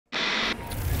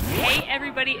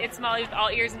everybody, it's Molly with All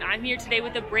Ears, and I'm here today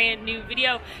with a brand new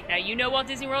video. Now, you know Walt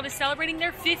Disney World is celebrating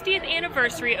their 50th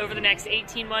anniversary over the next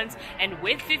 18 months, and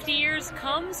with 50 years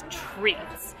comes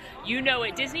treats. You know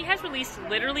it, Disney has released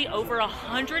literally over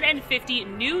 150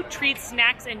 new treats,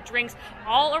 snacks, and drinks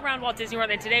all around Walt Disney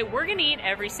World, and today we're gonna eat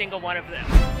every single one of them.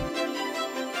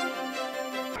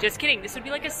 Just kidding, this would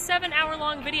be like a 7-hour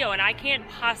long video and I can't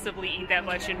possibly eat that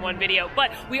much in one video,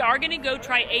 but we are gonna go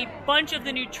try a bunch of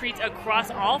the new treats across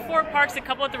all 4 parks, a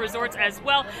couple at the resorts as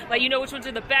well, let you know which ones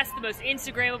are the best, the most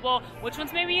Instagrammable, which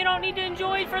ones maybe you don't need to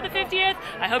enjoy for the 50th.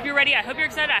 I hope you're ready, I hope you're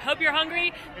excited, I hope you're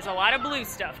hungry. There's a lot of blue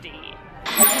stuff to eat.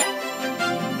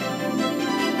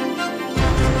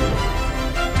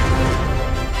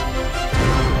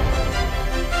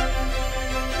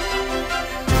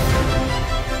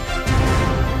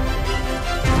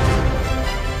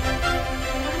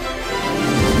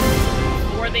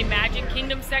 The Magic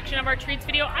Kingdom section of our treats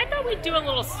video, I thought we'd do a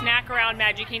little snack around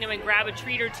Magic Kingdom and grab a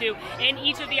treat or two in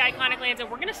each of the iconic lands,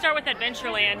 and we're gonna start with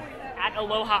Adventureland at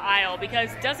Aloha Isle, because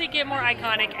does it get more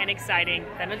iconic and exciting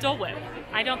than a Dole Whip?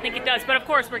 I don't think it does, but of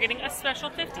course we're getting a special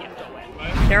 50th Dole Whip.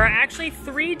 There are actually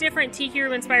 3 different Tiki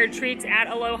Room inspired treats at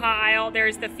Aloha Isle.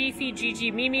 There's the Fifi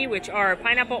Gigi Mimi, which are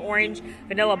pineapple orange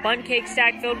vanilla bundt cake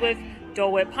stack filled with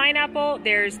Dole Whip pineapple.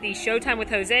 There's the Showtime with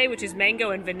Jose, which is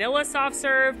mango and vanilla soft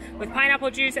serve with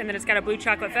pineapple juice, and then it's got a blue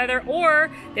chocolate feather.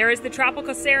 Or there is the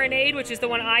Tropical Serenade, which is the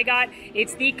one I got.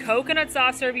 It's the coconut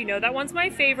soft serve, you know that one's my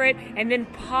favorite. And then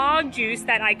Pog juice,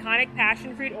 that iconic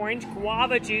passion fruit orange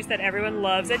guava juice that everyone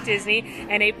loves at Disney,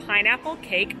 and a pineapple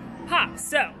cake pop.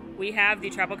 So we have the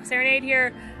Tropical Serenade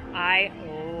here. I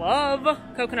love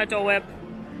coconut Dole Whip,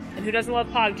 and who doesn't love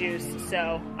Pog juice?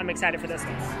 So I'm excited for this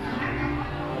one.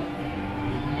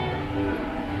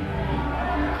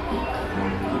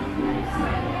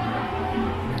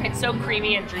 It's so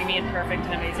creamy and dreamy and perfect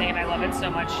and amazing, and I love it so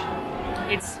much.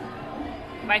 It's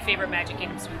my favorite Magic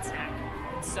Kingdom sweet snack.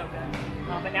 It's so good.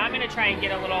 But now I'm gonna try and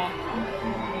get a little,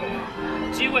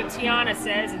 do what Tiana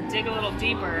says and dig a little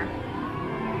deeper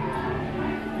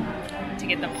to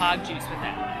get the Pog juice with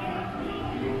that.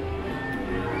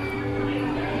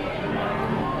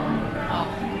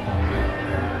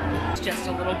 Just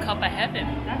a little cup of heaven.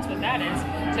 That's what that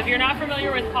is. So if you're not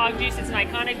familiar with Pog juice, it's an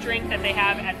iconic drink that they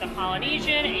have at the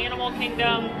Polynesian, Animal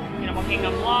Kingdom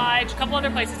Lodge, a couple other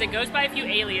places. It goes by a few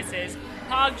aliases.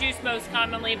 Pog juice most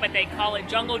commonly, but they call it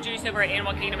jungle juice over at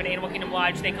Animal Kingdom and Animal Kingdom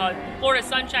Lodge. They call it Florida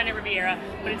Sunshine at Riviera,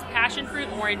 but it's passion fruit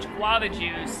orange guava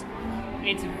juice.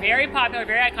 It's very popular,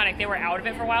 very iconic. They were out of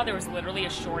it for a while. There was literally a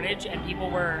shortage and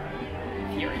people were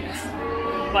furious.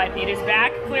 But it is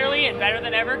back clearly and better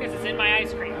than ever because it's in my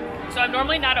ice cream. So I'm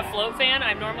normally not a float fan.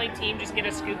 I'm normally team just get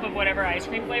a scoop of whatever ice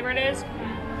cream flavor it is.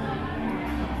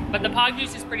 But the Pog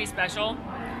juice is pretty special.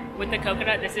 With the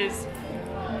coconut, this is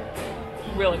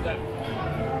really good.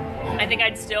 I think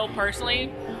I'd still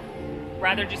personally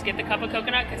rather just get the cup of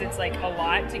coconut because it's like a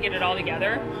lot to get it all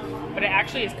together. But it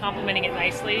actually is complementing it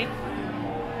nicely.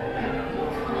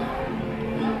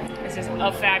 This is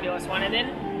a fabulous one. And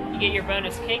then you get your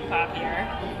bonus cake pop here.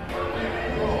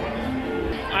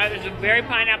 There's a very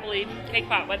pineapple-y cake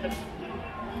pop with them.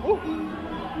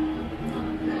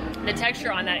 The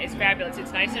texture on that is fabulous.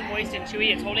 It's nice and moist and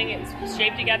chewy. It's holding its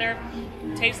shape together.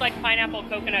 It tastes like pineapple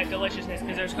coconut deliciousness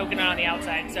because there's coconut on the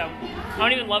outside. So I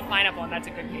don't even love pineapple, and that's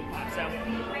a good cake pop. So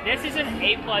this is an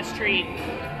A+ treat,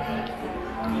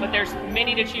 but there's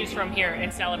many to choose from here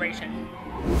in celebration.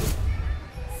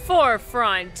 For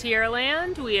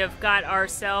Frontierland, we have got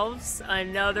ourselves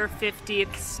another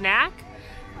 50th snack.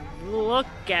 Look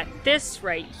at this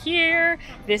right here.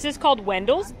 This is called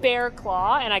Wendell's Bear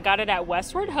Claw, and I got it at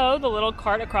Westward Ho, the little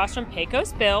cart across from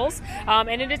Pecos Bills.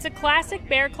 And it is a classic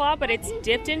bear claw, but it's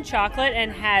dipped in chocolate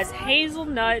and has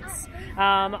hazelnuts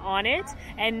on it.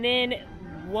 And then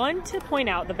one to point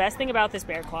out, the best thing about this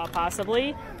bear claw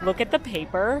possibly, look at the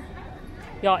paper.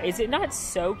 Y'all, is it not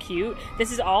so cute?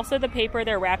 This is also the paper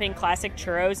they're wrapping classic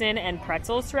churros in and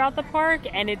pretzels throughout the park,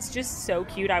 and it's just so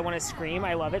cute. I want to scream.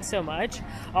 I love it so much.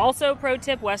 Also, pro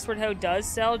tip, Westward Ho does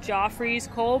sell Joffrey's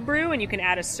cold brew, and you can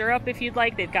add a syrup if you'd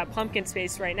like. They've got pumpkin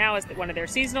space right now as one of their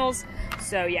seasonals.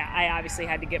 So yeah, I obviously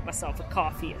had to get myself a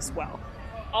coffee as well.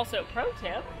 Also, pro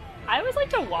tip, I always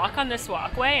like to walk on this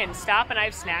walkway and stop and I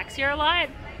have snacks here a lot.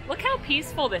 Look how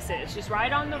peaceful this is. Just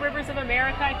right on the rivers of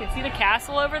America. I can see the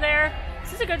castle over there.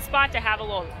 This is a good spot to have a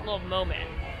little moment.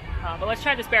 But let's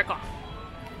try this bear claw.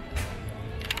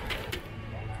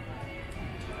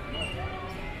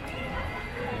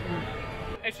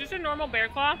 It's just a normal bear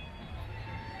claw,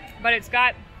 but it's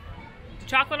got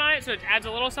chocolate on it, so it adds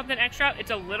a little something extra.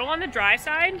 It's a little on the dry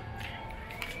side.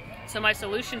 So my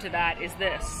solution to that is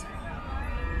this.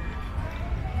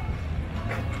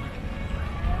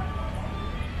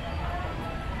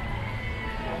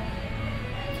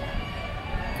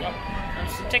 So,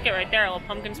 that's the ticket right there, a little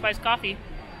pumpkin spice coffee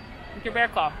with your bear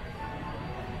claw.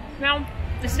 Now,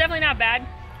 this is definitely not bad,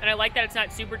 and I like that it's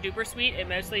not super duper sweet. It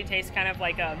mostly tastes kind of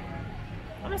like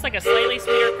almost like a slightly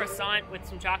sweeter croissant with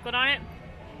some chocolate on it.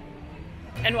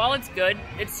 And while it's good,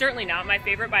 it's certainly not my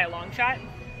favorite by a long shot.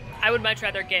 I would much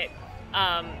rather get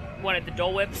one of the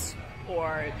Dole Whips,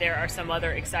 or there are some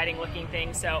other exciting looking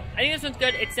things. So I think this one's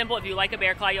good. It's simple. If you like a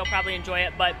bear claw, you'll probably enjoy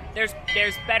it, but there's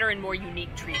better and more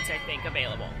unique treats, I think,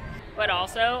 available. But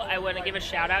also, I want to give a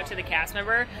shout out to the cast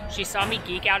member. She saw me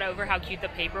geek out over how cute the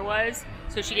paper was,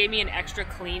 so she gave me an extra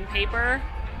clean paper.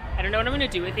 I don't know what I'm going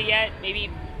to do with it yet. Maybe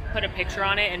put a picture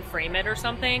on it and frame it or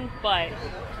something, but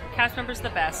cast members are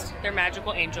the best. They're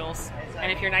magical angels, and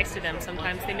if you're nice to them,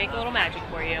 sometimes they make a little magic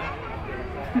for you.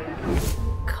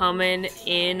 Coming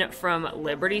in from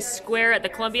Liberty Square at the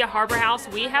Columbia Harbor House,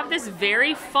 we have this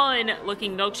very fun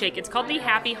looking milkshake. It's called the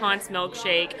Happy Haunts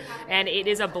milkshake, and it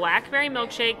is a blackberry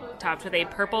milkshake topped with a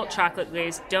purple chocolate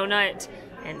glazed donut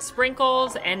and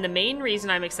sprinkles. And the main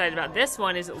reason I'm excited about this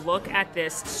one is look at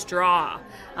this straw.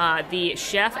 The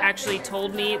chef actually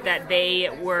told me that they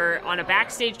were on a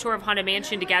backstage tour of Haunted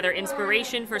Mansion to gather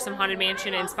inspiration for some Haunted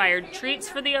Mansion inspired treats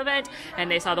for the event,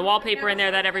 and they saw the wallpaper in there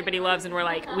that everybody loves and were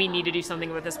like, we need to do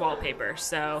something with this wallpaper.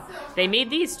 So they made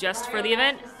these just for the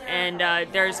event, and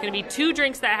there's going to be 2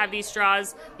 drinks that have these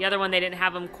straws. The other one, they didn't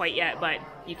have them quite yet, but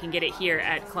you can get it here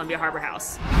at Columbia Harbor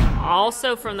House.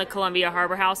 Also from the Columbia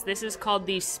Harbor House, this is called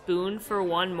the Spoon for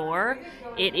One More.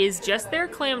 It is just their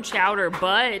clam chowder,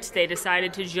 but they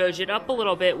decided to zhuzh it up a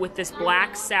little bit with this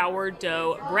black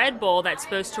sourdough bread bowl that's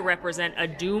supposed to represent a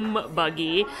doom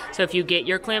buggy. So if you get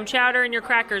your clam chowder and your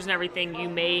crackers and everything, you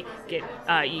may get,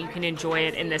 you can enjoy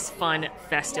it in this fun,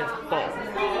 festive bowl.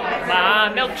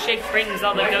 My milkshake brings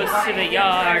all the ghosts to the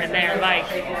yard, and they're like,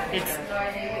 it's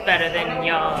better than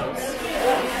yours.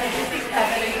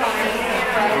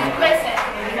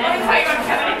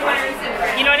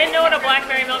 You know, I didn't know what a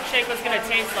blackberry milkshake was going to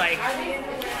taste like,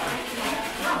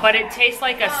 but it tastes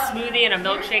like a smoothie and a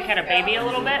milkshake had a baby a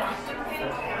little bit.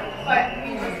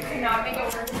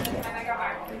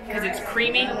 Because it's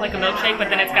creamy like a milkshake, but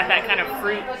then it's got that kind of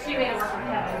fruit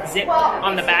zip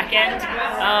on the back end.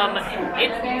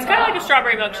 It's kind of like a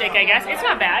strawberry milkshake, I guess. It's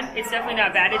not bad. It's definitely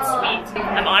not bad. It's sweet.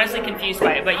 I'm honestly confused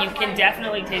by it, but you can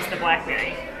definitely taste the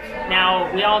blackberry.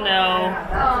 Now, we all know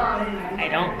I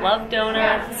don't love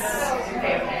donuts,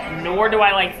 nor do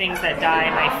I like things that dye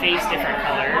my face different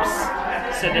colors.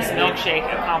 So this milkshake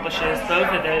accomplishes both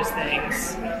of those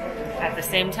things at the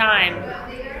same time.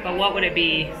 But what would it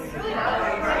be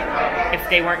if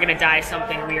they weren't going to dye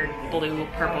something weird blue,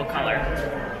 purple color?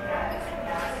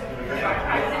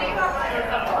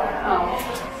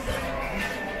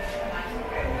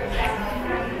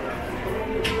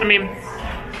 I mean,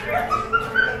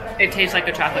 it tastes like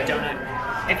a chocolate donut.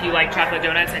 If you like chocolate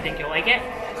donuts, I think you'll like it.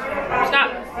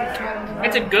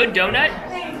 It's a good donut.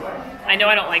 I know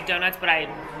I don't like donuts, but I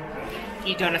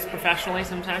eat donuts professionally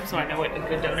sometimes, so I know what a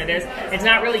good donut is. It's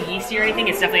not really yeasty or anything.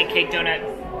 It's definitely a cake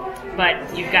donut,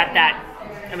 but you've got that.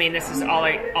 I mean, this is all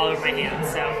over my hands,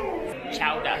 so.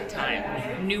 Chowder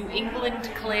time. New England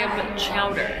clam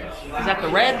chowder. Is that the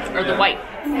red or the white?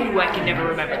 Ooh, I can never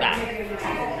remember that.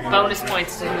 Bonus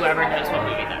points to whoever knows what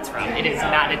movie that's from. It is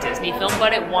not a Disney film,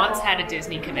 but it once had a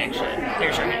Disney connection.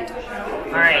 There's your hint.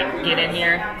 All right, get in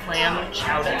here. Clam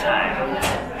chowder time.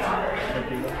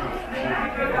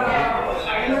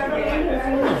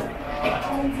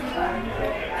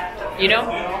 You know,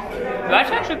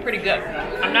 that's actually pretty good.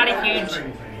 I'm not a huge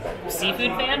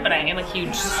seafood fan, but I am a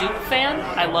huge soup fan.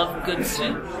 I love good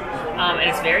soup, and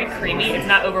it's very creamy. It's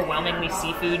not overwhelmingly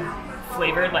seafood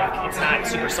flavored, like it's not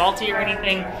super salty or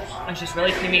anything. It's just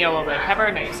really creamy, a little bit of pepper,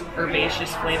 nice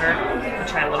herbaceous flavor. I'll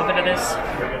try a little bit of this.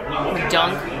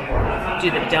 Dunk,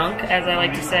 do the dunk, as I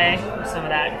like to say, with some of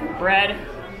that bread.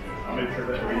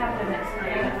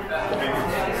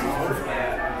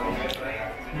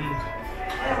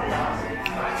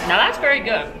 Now that's very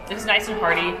good. This is nice and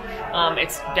hearty.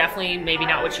 It's definitely maybe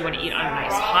not what you want to eat on a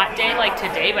nice hot day like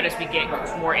today, but as we get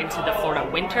more into the Florida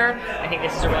winter, I think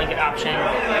this is a really good option,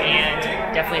 and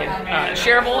definitely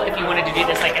shareable if you wanted to do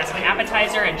this like as an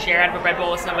appetizer and share out of a bread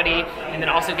bowl with somebody, and then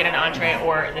also get an entree,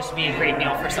 or this would be a great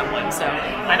meal for someone. So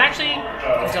I'm actually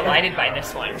delighted by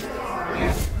this one.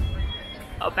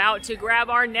 About to grab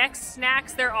our next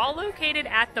snacks. They're all located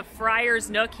at the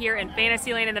Friar's Nook here in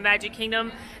Fantasyland in the Magic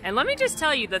Kingdom. And let me just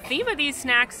tell you, the theme of these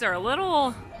snacks are a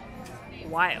little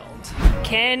wild.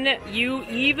 Can you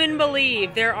even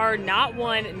believe there are not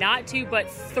one, not two, but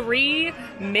 3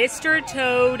 Mr.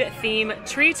 Toad theme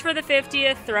treats for the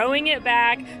 50th, throwing it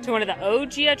back to one of the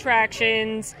OG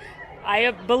attractions.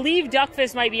 I believe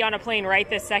Duckfist might be on a plane right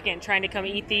this second trying to come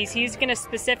eat these. He's going to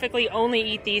specifically only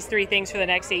eat these 3 things for the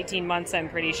next 18 months, I'm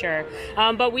pretty sure.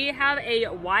 But we have a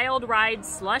Wild Ride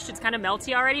slush. It's kind of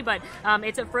melty already, but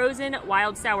it's a frozen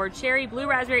wild sour cherry, blue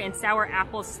raspberry, and sour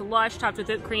apple slush topped with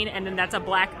whipped cream, and then that's a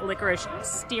black licorice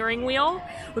steering wheel.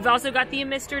 We've also got the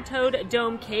Mr. Toad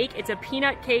Dome Cake. It's a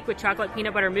peanut cake with chocolate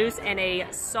peanut butter mousse and a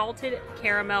salted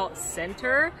caramel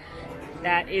center.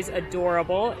 That is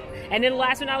adorable. And then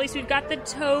last but not least, we've got the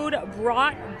Toad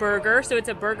Brat Burger. So it's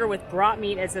a burger with brat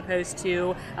meat as opposed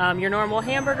to your normal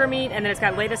hamburger meat. And then it's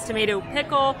got lettuce, tomato,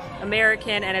 pickle,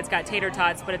 American, and it's got tater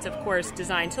tots. But it's, of course,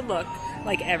 designed to look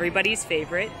like everybody's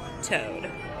favorite Toad.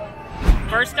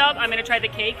 First up, I'm going to try the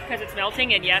cake because it's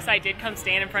melting. And yes, I did come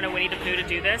stand in front of Winnie the Pooh to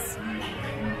do this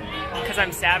because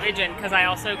I'm savage and because I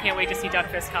also can't wait to see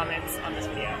Duckfist comments on this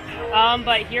video.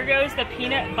 But here goes the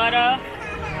peanut butter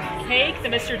cake, the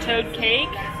Mr. Toad cake.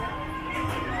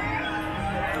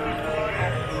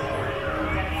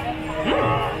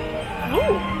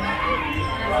 Ooh.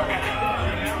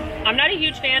 I'm not a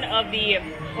huge fan of the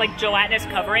like gelatinous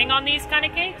covering on these kind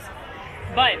of cakes,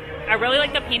 but I really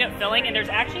like the peanut filling, and there's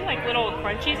actually like little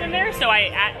crunchies in there, so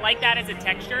I like that as a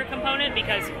texture component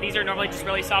because these are normally just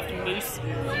really soft mousse.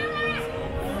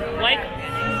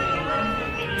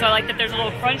 So I like that there's a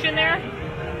little crunch in there.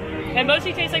 It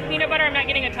mostly tastes like peanut butter. I'm not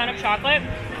getting a ton of chocolate,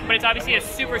 but it's obviously a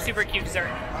super, super cute dessert.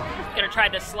 Gonna try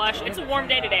the slush. It's a warm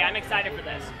day today. I'm excited for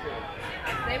this.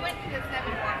 They went to the 7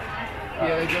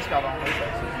 Yeah, they just got on.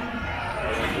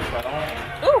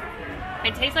 Ooh!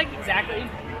 It tastes like exactly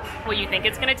what you think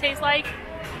it's gonna taste like.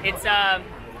 It's a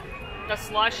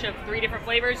slush of 3 different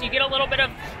flavors. You get a little bit of,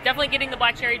 definitely getting the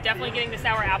black cherry, definitely getting the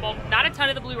sour apple, not a ton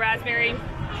of the blue raspberry.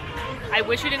 I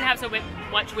wish we didn't have so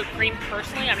much whipped cream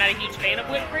personally. I'm not a huge fan of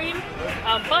whipped cream.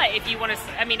 But if you want to,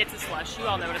 I mean, it's a slush. You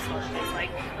all know what a slush tastes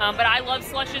like. But I love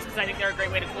slushes because I think they're a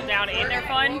great way to cool down and they're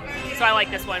fun. So I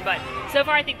like this one. But so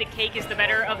far I think the cake is the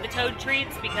better of the Toad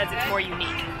treats because it's more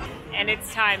unique. And it's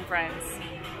time, friends.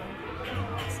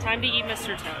 It's time to eat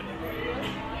Mr. Toad.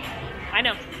 I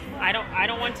know. I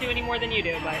don't want to any more than you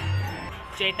do, but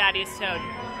J. Thaddeus Toad,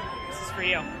 this is for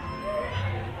you.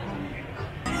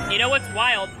 You know what's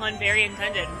wild? Pun very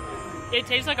intended. It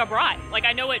tastes like a brat. Like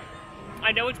I know it's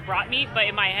brat meat, but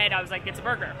in my head I was like, it's a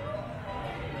burger.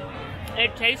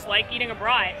 It tastes like eating a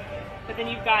brat, but then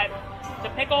you've got the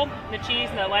pickle, the cheese,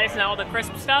 and the lettuce, and all the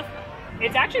crisp stuff.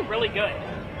 It's actually really good.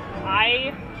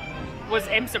 I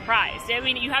am surprised. I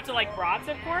mean, you have to like brats,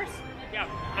 of course. Yeah,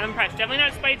 I'm impressed. Definitely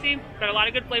not spicy, but a lot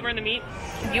of good flavor in the meat.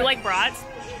 If you like brats,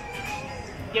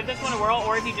 give this one a whirl,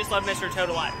 or if you just love Mr. Toad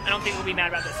a lot. I don't think we'll be mad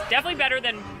about this. Definitely better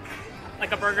than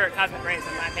like a burger at Cosmic Rays,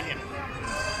 in my opinion.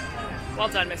 Well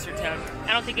done, Mr. Toad.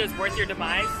 I don't think it was worth your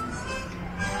demise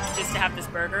just to have this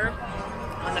burger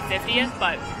on the 50th,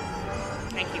 but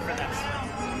thank you for this.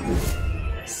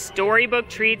 Storybook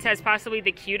Treats has possibly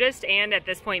the cutest and at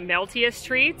this point meltiest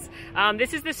treats.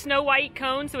 This is the Snow White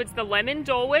cone, so it's the lemon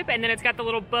Dole Whip, and then it's got the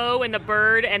little bow and the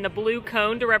bird and the blue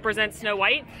cone to represent Snow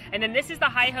White. And then this is the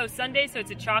Hi-Ho Sundae, so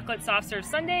it's a chocolate soft serve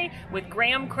sundae with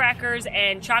graham crackers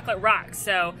and chocolate rocks.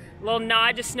 So a little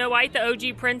nod to Snow White, the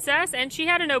OG princess, and she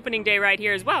had an opening day right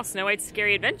here as well, Snow White's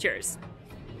Scary Adventures.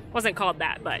 Wasn't called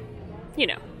that, but you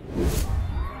know.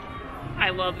 I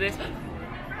love this.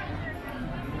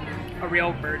 A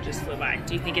real bird just flew by.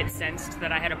 Do you think it sensed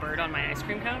that I had a bird on my ice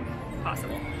cream cone?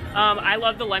 Possible. I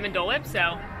love the lemon Dole Whip, so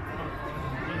I'm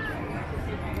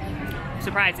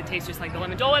surprised it tastes just like the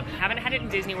lemon Dole Whip. Haven't had it in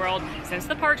Disney World since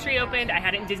the parks reopened. I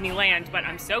had it in Disneyland, but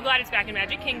I'm so glad it's back in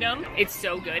Magic Kingdom. It's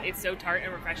so good. It's so tart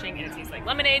and refreshing, and it tastes like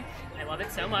lemonade. I love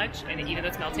it so much, and even though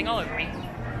it's melting all over me.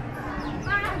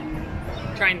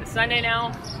 Trying the sundae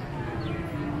now.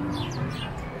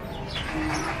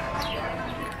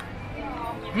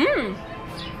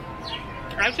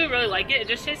 I actually really like it. It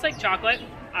just tastes like chocolate,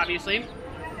 obviously,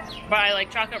 but I like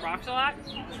chocolate rocks a lot.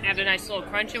 It has a nice little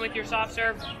crunch in with your soft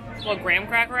serve, little graham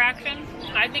cracker action.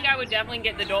 I think I would definitely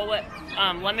get the Dole Whip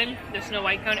lemon, the Snow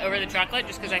White cone, over the chocolate,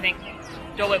 just because I think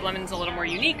Dole Whip lemon's a little more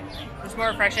unique. It's more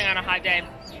refreshing on a hot day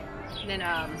than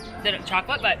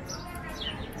chocolate, but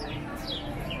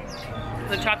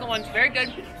the chocolate one's very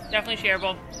good, definitely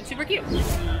shareable, and super cute.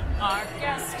 Our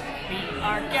guest, be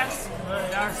our guest,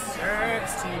 put our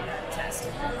serves to test.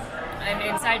 I'm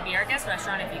inside Be Our Guest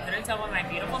restaurant, if you couldn't tell by my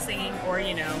beautiful singing, or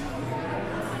you know,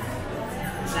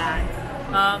 that.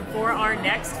 For our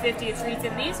next 50th treats,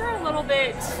 and these are a little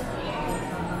bit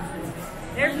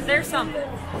There's something.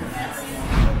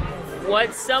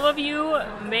 What some of you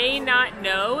may not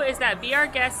know is that Be Our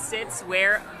Guest sits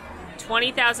where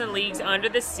 20,000 Leagues Under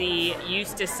the Sea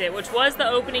used to sit, which was the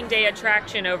opening day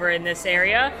attraction over in this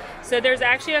area. So there's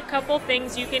actually a couple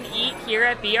things you can eat here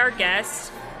at Be Our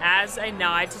Guest as a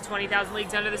nod to 20,000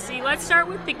 Leagues Under the Sea. Let's start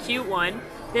with the cute one.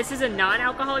 This is a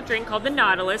non-alcoholic drink called the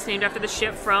Nautilus, named after the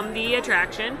ship from the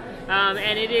attraction.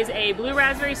 And it is a blue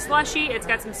raspberry slushy. It's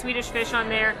got some Swedish fish on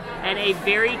there and a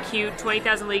very cute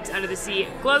 20,000 Leagues Under the Sea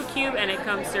glow cube, and it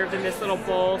comes served in this little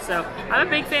bowl. So I'm a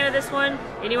big fan of this one.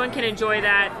 Anyone can enjoy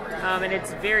that, and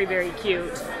it's very, very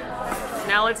cute.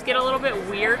 Now let's get a little bit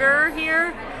weirder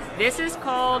here. This is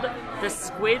called the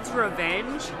Squid's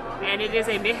Revenge, and it is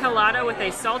a michelada with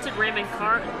a salted rim and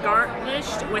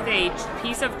garnished with a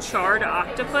piece of charred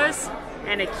octopus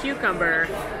and a cucumber,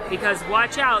 because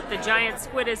watch out, the giant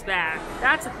squid is back.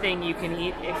 That's a thing you can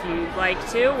eat if you'd like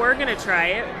to. We're gonna try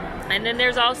it. And then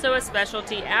there's also a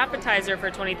specialty appetizer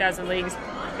for 20,000 Leagues.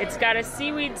 It's got a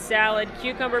seaweed salad,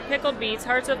 cucumber, pickled beets,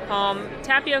 hearts of palm,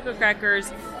 tapioca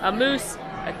crackers, a mousse,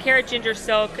 a carrot ginger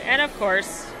silk, and of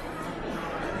course,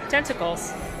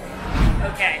 tentacles.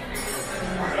 Okay,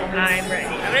 I'm ready.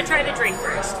 I'm gonna try the drink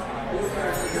first.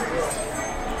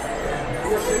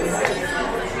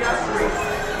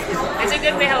 It's a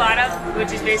good michelada,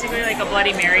 which is basically like a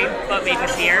Bloody Mary, but made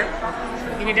with beer.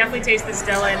 You can definitely taste the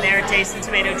Stella in there, taste the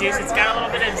tomato juice. It's got a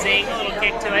little bit of zing, a little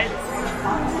kick to it.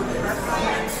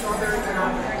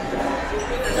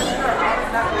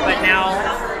 But now,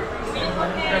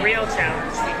 the real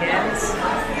challenge begins.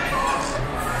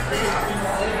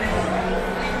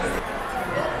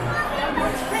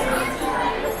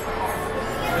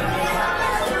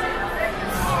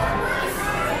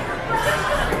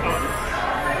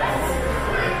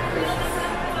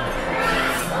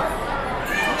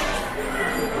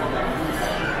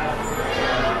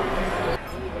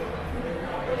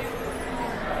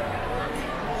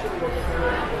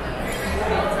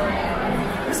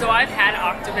 So I've had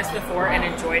octopus before and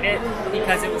enjoyed it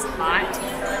because it was hot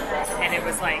and it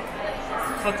was like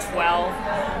cooked well.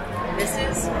 This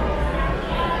is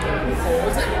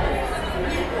cold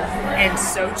and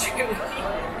so chewy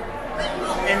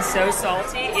and so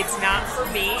salty. It's not for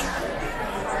me.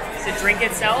 The drink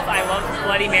itself, I love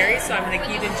Bloody Mary, so I'm going to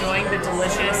keep enjoying the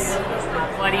delicious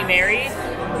Bloody Mary.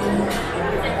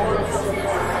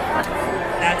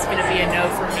 That's going to be a no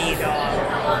for me, dog.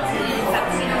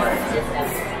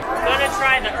 I'm going to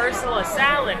try the Ursula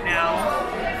salad now.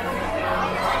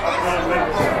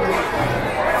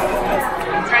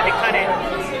 I'm trying to cut it.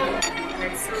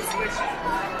 It's so squishy.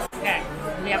 Okay,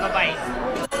 we have a bite.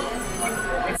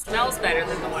 It smells better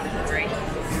than the one in the drink.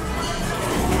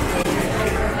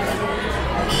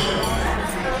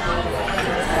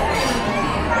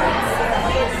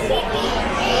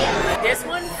 This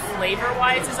one,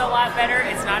 flavor-wise, is a lot better.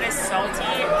 It's not as salty.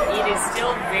 It is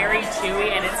still very chewy,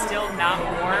 and it's still not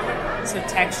warm. So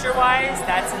texture-wise,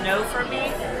 that's a no for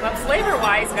me. But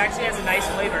flavor-wise, it actually has a nice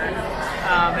flavor.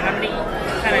 And I'm going to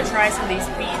kind of try some of these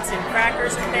beets and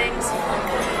crackers and things.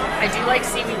 I do like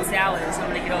seaweed salad, so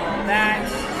I'm going to get a little of that.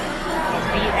 A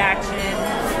beet action.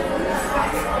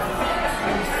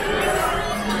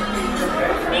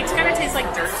 Beets kind of taste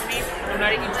like dirt to me. I'm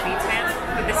not a huge beets fan,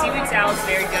 but the seaweed salad is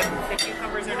very good. The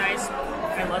cucumbers are nice.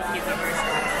 I love cucumbers.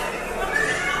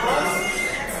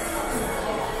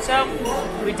 So,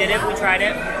 we did it. We tried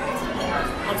it.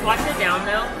 Let's wash it down,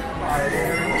 though.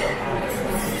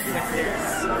 With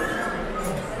this.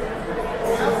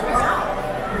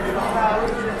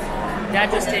 That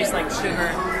just tastes like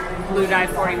sugar. Blue Dye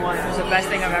 41. It was the best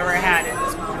thing I've ever had in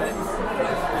this moment.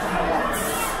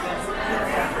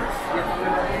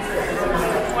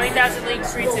 20,000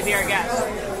 Leagues treats to Be Our Guest.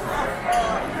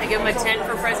 I give him a 10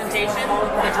 for presentation.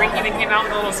 The drink even came out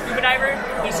with a little scuba diver.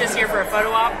 He's just here for a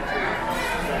photo op.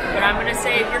 But I'm going to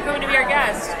say, if you're coming to be our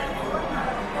guest,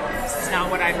 this is not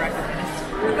what I'd recommend.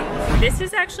 This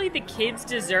is actually the kids'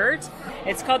 dessert.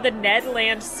 It's called the Ned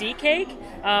Land Sea Cake.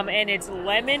 And it's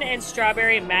lemon and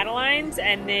strawberry madeleines,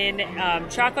 and then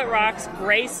chocolate rocks,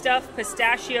 gray stuff,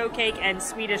 pistachio cake, and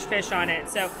Swedish fish on it.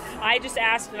 So I just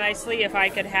asked nicely if I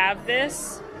could have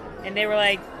this, and they were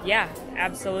like, yeah,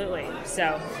 absolutely.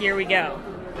 So here we go.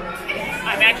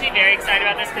 I'm actually very excited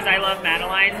about this because I love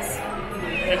madeleines,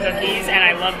 the cookies, and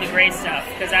I love the gray stuff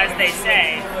because, as they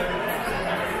say,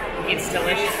 it's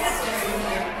delicious.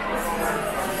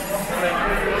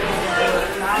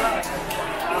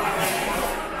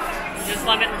 This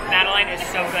lemon madeleine is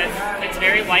so good. It's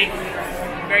very light,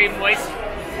 very moist.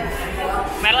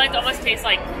 Madeleines almost taste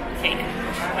like cake.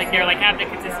 Like they're like have the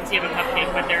consistency of a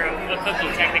cupcake, but they're a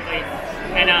cookie technically.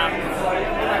 And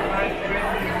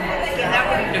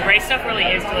The gray stuff really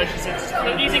is delicious. It's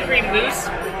cookies and cream mousse,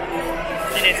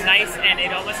 and it's nice, and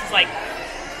it almost is like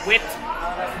whipped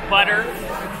butter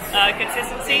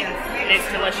consistency. It's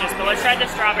delicious, but let's try the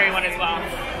strawberry one as well.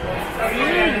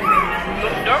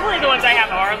 Normally the ones I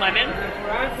have are lemon,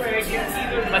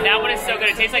 but that one is so good.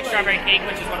 It tastes like strawberry cake,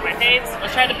 which is one of my faves.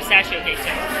 Let's try the pistachio cake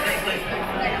too.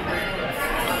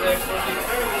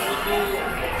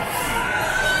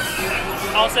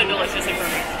 Also delicious and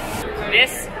perfect.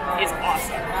 This is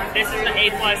awesome. This is an A+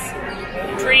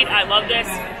 treat. I love this.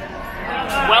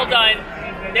 Well done.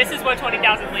 This is what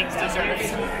 20,000 Links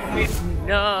deserves.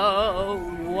 No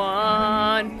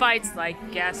one fights like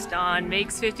Gaston,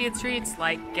 makes 50th treats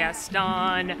like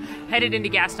Gaston. Headed into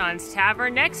Gaston's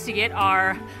Tavern next to get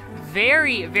our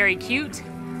very, very cute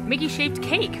Mickey-shaped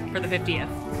cake for the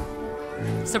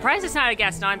 50th. Surprised it's not a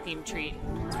Gaston-themed treat.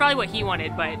 It's probably what he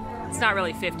wanted, but it's not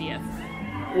really 50th.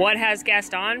 What has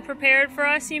Gaston prepared for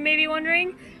us, you may be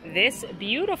wondering? This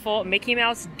beautiful Mickey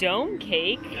Mouse dome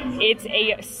cake. It's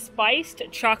a spiced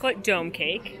chocolate dome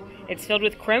cake. It's filled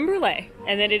with creme brulee,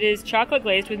 and then it is chocolate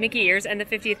glazed with Mickey ears and the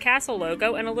 50th Castle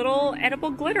logo and a little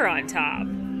edible glitter on top.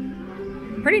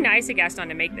 Pretty nice of Gaston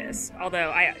to make this,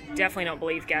 although I definitely don't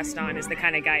believe Gaston is the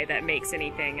kind of guy that makes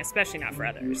anything, especially not for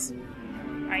others.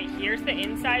 All right, here's the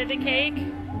inside of the cake.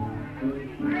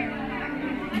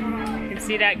 You can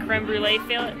see that creme brulee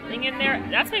filling in there.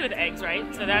 That's made with eggs,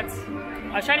 right? So that's...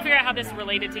 I was trying to figure out how this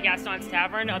related to Gaston's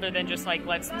Tavern, other than just like,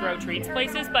 let's throw treats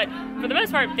places, but for the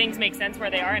most part, things make sense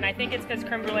where they are, and I think it's because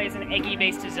creme brulee is an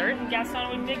eggy-based dessert, and Gaston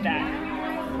would dig that.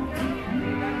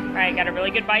 All right, got a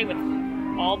really good bite with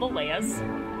all the layers.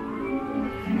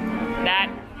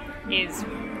 That is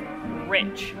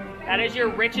rich. That is your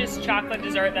richest chocolate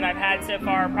dessert that I've had so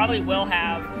far, probably will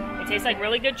have. It tastes like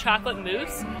really good chocolate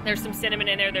mousse. There's some cinnamon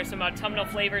in there. There's some autumnal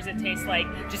flavors. It tastes like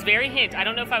just very hint. I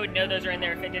don't know if I would know those are in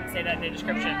there if it didn't say that in the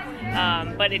description.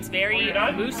 But it's very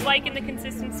mousse-like in the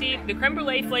consistency. The creme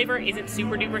brulee flavor isn't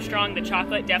super duper strong. The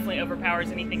chocolate definitely overpowers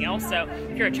anything else. So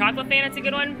if you're a chocolate fan, it's a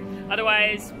good one.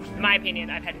 Otherwise, in my opinion,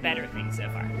 I've had better things so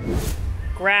far.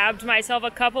 Grabbed myself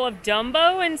a couple of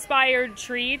Dumbo-inspired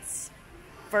treats.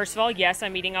 First of all, yes,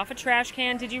 I'm eating off a trash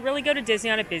can. Did you really go to Disney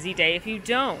on a busy day if you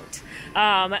don't?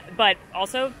 But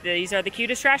also, these are the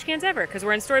cutest trash cans ever because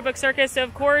we're in Storybook Circus, so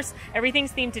of course,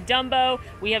 everything's themed to Dumbo.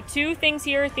 We have two things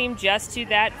here themed just to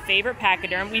that favorite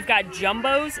pachyderm. We've got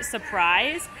Jumbo's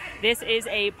Surprise. This is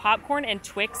a popcorn and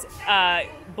Twix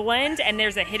blend, and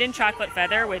there's a hidden chocolate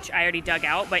feather, which I already dug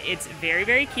out, but it's very,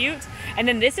 very cute. And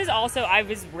then this is also, I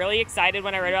was really excited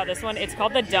when I read about this one. It's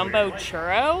called the Dumbo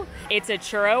Churro. It's a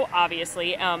churro,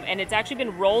 obviously, and it's actually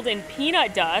been rolled in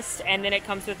peanut dust, and then it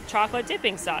comes with chocolate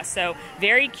dipping sauce. So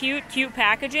very cute, cute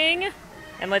packaging.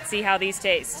 And let's see how these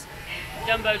taste.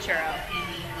 Dumbo Churro.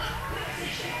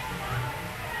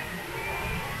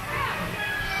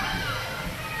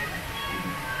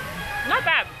 Not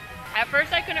bad. At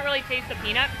first I couldn't really taste the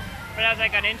peanut, but as I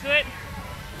got into it,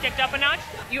 kicked up a notch.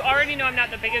 You already know I'm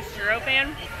not the biggest churro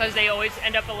fan because they always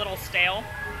end up a little stale.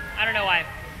 I don't know why.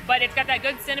 But it's got that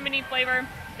good cinnamony flavor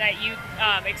that you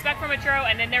expect from a churro,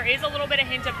 and then there is a little bit of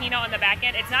hint of peanut on the back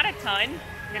end. It's not a ton.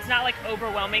 It's not like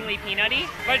overwhelmingly peanutty,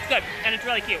 but it's good, and it's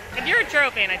really cute. If you're a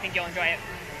churro fan, I think you'll enjoy it.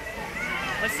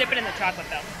 Let's dip it in the chocolate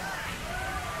though.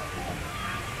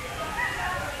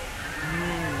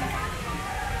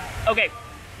 Okay,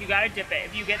 you gotta dip it.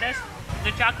 If you get this,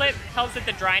 the chocolate helps with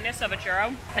the dryness of a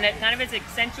churro, and it kind of is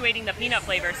accentuating the peanut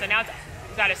flavor, so now it's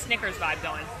got a Snickers vibe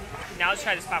going. Now let's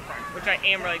try this popcorn, which I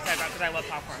am really excited about because I love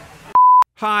popcorn.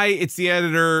 Hi, it's the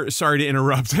editor. Sorry to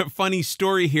interrupt. Funny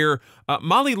story here.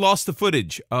 Molly lost the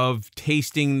footage of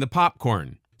tasting the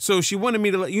popcorn. So she wanted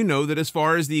me to let you know that as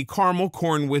far as the caramel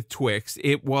corn with Twix,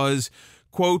 it was,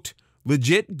 quote,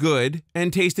 legit good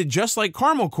and tasted just like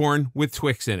caramel corn with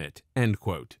Twix in it, end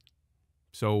quote.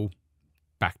 So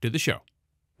back to the show.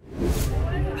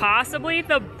 Possibly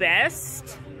the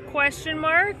best, question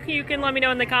mark? You can let me know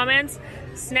in the comments.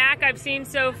 Snack I've seen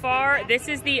so far. This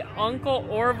is the Uncle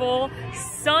Orville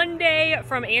Sundae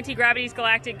from Anti-Gravity's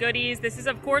Galactic Goodies. This is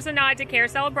of course a nod to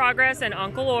Carousel of Progress and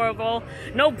Uncle Orville.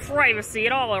 No privacy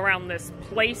at all around this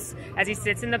place as he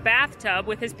sits in the bathtub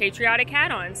with his patriotic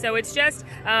hat on. So it's just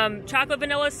chocolate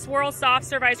vanilla swirl soft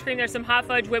serve ice cream. There's some hot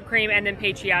fudge whipped cream and then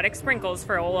patriotic sprinkles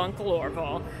for old Uncle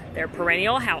Orville, their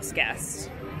perennial house guest.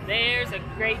 There's a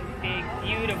great big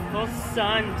beautiful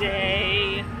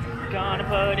sundae. Gonna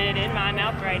put it in my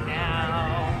mouth right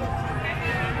now.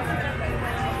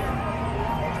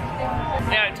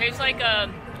 Yeah, it tastes like a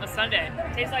sundae.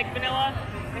 It tastes like vanilla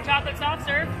and chocolate soft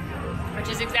serve, which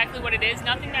is exactly what it is.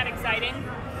 Nothing that exciting.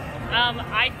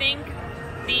 I think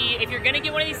If you're gonna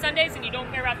get one of these sundaes and you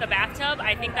don't care about the bathtub,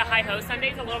 I think the Hi-Ho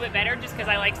sundae is a little bit better just because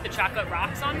I liked the chocolate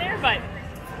rocks on there, but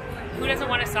who doesn't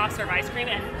want a soft serve ice cream,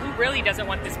 and who really doesn't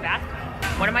want this bathtub?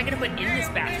 What am I gonna put in this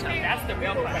bathtub? That's the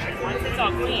real question. Once it's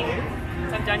all clean,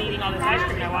 once I'm done eating all this ice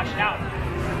cream and I wash it out,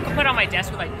 I'll put it on my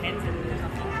desk with like pens in it or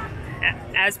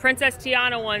something. As Princess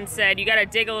Tiana once said, you gotta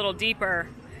dig a little deeper,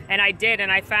 and I did,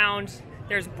 and I found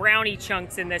there's brownie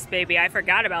chunks in this baby. I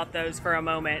forgot about those for a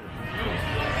moment.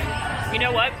 You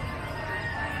know what?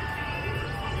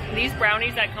 These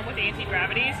brownies that come with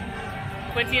anti-gravities,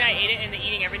 Quincy and I ate it in the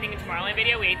Eating Everything in Tomorrowland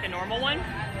video. We ate the normal one.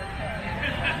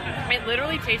 It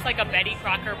literally tastes like a Betty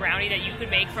Crocker brownie that you could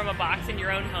make from a box in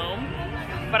your own home,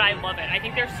 but I love it. I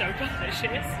think they're so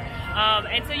delicious.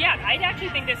 And so yeah, I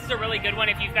actually think this is a really good one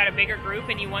if you've got a bigger group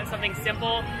and you want something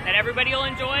simple that everybody will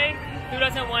enjoy. Who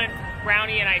doesn't want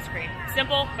brownie and ice cream?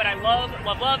 Simple, but I love,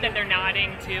 love, love that they're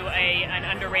nodding to an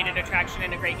underrated attraction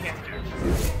and a great character.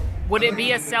 Would it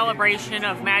be a celebration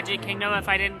of Magic Kingdom if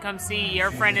I didn't come see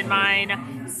your friend and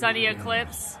mine, Sunny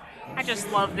Eclipse? I just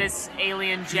love this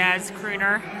alien jazz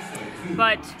crooner.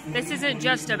 But this isn't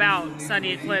just about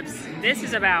Sunny Eclipse. This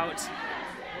is about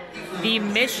the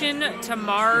Mission to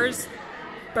Mars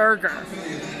burger.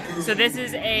 So this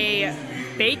is a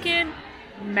bacon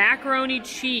macaroni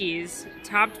cheese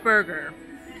topped burger,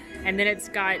 and then it's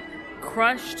got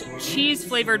crushed cheese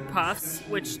flavored puffs,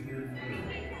 which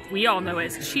we all know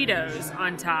as Cheetos,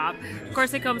 on top. Of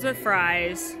course it comes with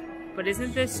fries, but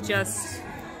isn't this just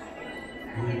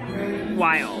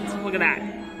wild? Look at that.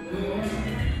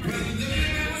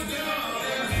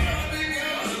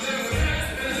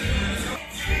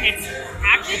 It's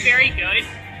actually very good.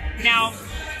 Now,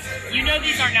 you know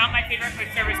these are not my favorite quick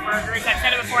service burgers. I've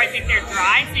said it before, I think they're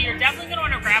dry, so you're definitely gonna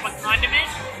wanna grab a condiment,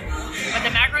 but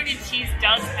the macaroni and cheese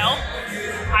does help.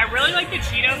 I really like the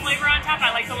Cheeto flavor on top.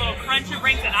 I like the little crunch it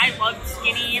brings, and I love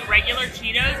skinny, regular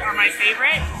Cheetos are my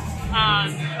favorite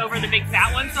over the big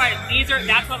fat ones. So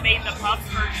that's what made the puffs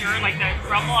for sure, like the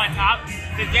crumble on top.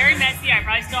 It's very messy. I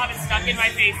probably still have it stuck in my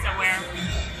face somewhere.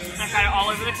 I've got it all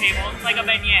over the table. It's like a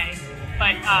beignet,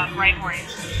 but bright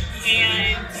orange.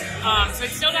 And so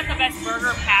it's still got the best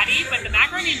burger patty, but the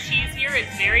macaroni and cheese here is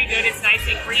very good. It's nice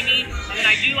and creamy, and then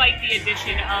I do like the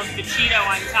addition of the Cheeto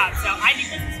on top. So I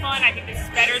think this is fun. I think this is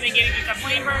better than getting just a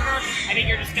plain burger. I think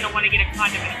you're just gonna want to get a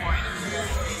condiment for it.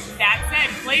 That said,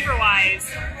 flavor-wise,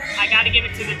 I gotta give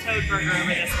it to the Toad Burger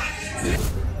over this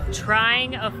one.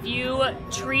 Trying a few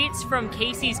treats from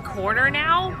Casey's Corner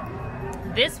now.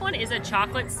 This one is a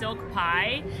chocolate silk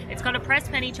pie. It's called a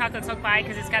pressed penny chocolate silk pie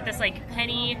because it's got this like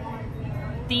penny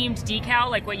themed decal,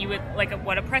 like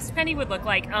what a pressed penny would look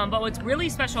like. But what's really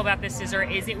special about this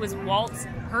dessert is it was Walt's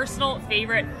personal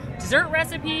favorite dessert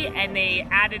recipe, and they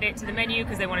added it to the menu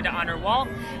because they wanted to honor Walt.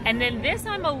 And then this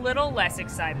I'm a little less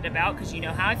excited about because you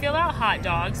know how I feel about hot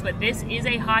dogs, but this is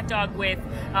a hot dog with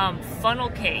funnel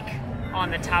cake on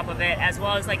the top of it, as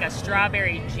well as like a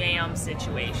strawberry jam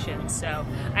situation. So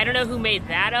I don't know who made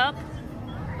that up,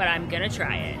 but I'm gonna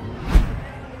try it.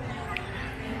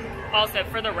 Also,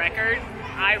 for the record,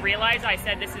 I realize I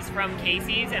said this is from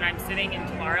Casey's and I'm sitting in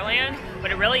Tomorrowland,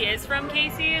 but it really is from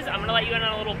Casey's. I'm gonna let you in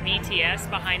on a little BTS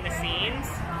behind the scenes.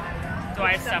 Do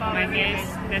I have stuff on my face?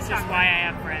 This is why I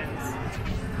have friends.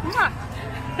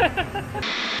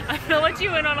 I'm gonna let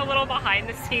you in on a little behind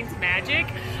the scenes magic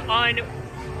on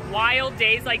wild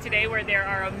days like today where there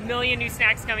are a million new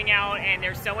snacks coming out and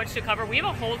there's so much to cover. We have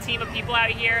a whole team of people out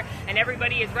here and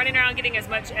everybody is running around getting as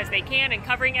much as they can and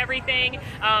covering everything.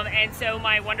 And so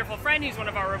my wonderful friend, who's one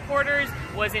of our reporters,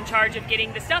 was in charge of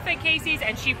getting the stuff at Casey's,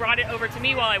 and she brought it over to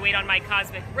me while I wait on my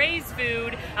Cosmic Rays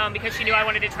food because she knew I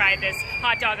wanted to try this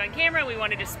hot dog on camera and we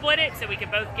wanted to split it so we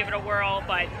could both give it a whirl.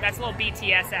 But that's a little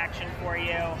BTS action for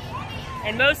you.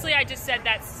 And mostly I just said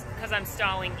that's because I'm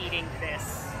stalling eating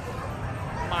this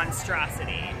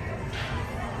monstrosity.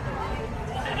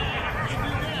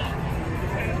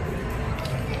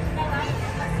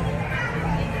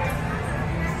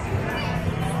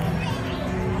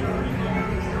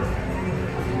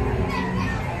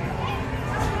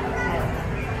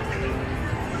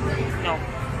 No.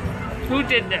 Who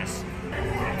did this?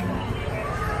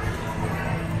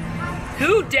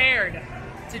 Who dared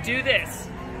to do this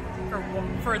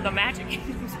for the Magic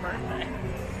Kingdom's birthday?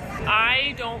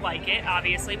 I don't like it,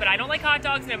 obviously, but I don't like hot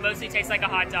dogs and it mostly tastes like a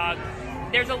hot dog.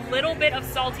 There's a little bit of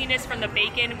saltiness from the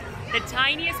bacon, the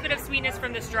tiniest bit of sweetness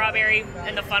from the strawberry,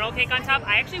 and the funnel cake on top.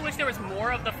 I actually wish there was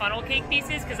more of the funnel cake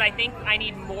pieces because I think I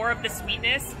need more of the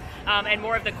sweetness and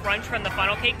more of the crunch from the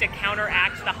funnel cake to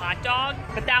counteract the hot dog.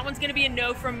 But that one's gonna be a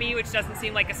no from me, which doesn't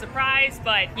seem like a surprise,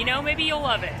 but you know, maybe you'll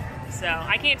love it. So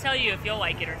I can't tell you if you'll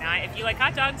like it or not. If you like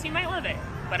hot dogs, you might love it.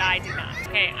 but I did not.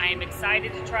 Okay, I am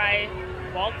excited to try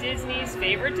Walt Disney's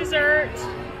favorite dessert.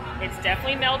 It's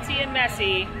definitely melty and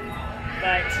messy,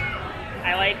 but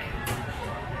I like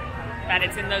that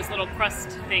it's in those little crust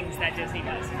things that Disney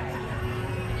does.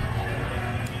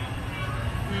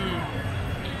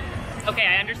 Okay,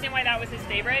 I understand why that was his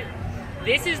favorite.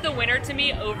 This is the winner to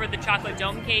me over the chocolate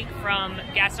dome cake from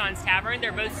Gaston's Tavern.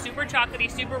 They're both super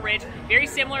chocolatey, super rich, very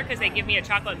similar because they give me a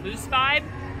chocolate mousse vibe.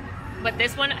 But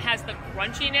this one has the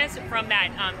crunchiness from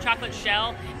that chocolate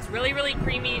shell. It's really, really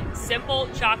creamy, simple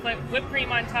chocolate, whipped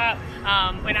cream on top.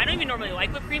 And I don't even normally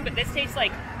like whipped cream, but this tastes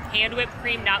like hand whipped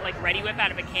cream, not like ready whip out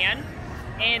of a can.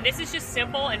 And this is just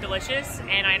simple and delicious,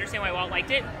 and I understand why Walt liked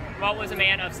it. Walt was a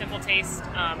man of simple taste,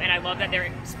 and I love that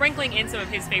they're sprinkling in some of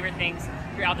his favorite things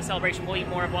throughout the celebration. We'll eat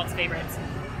more of Walt's favorites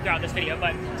throughout this video,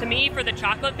 but to me, for the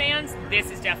chocolate fans, this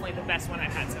is definitely the best one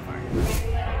I've had so far.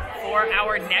 For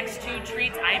our next two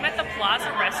treats, I am at the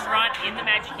Plaza Restaurant in the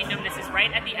Magic Kingdom. This is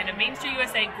right at the end of Main Street,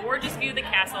 USA. Gorgeous view of the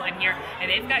castle in here, and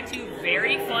they've got two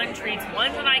very fun treats.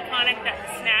 One's an iconic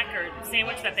snack or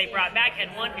sandwich that they brought back,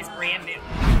 and one is brand new.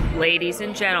 Ladies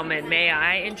and gentlemen, may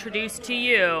I introduce to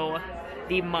you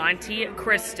the Monte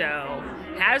Cristo.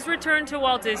 Has returned to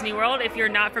Walt Disney World. If you're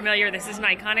not familiar, this is an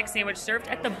iconic sandwich served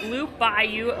at the Blue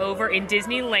Bayou over in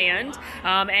Disneyland,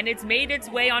 and it's made its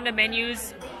way onto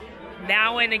menus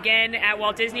now and again at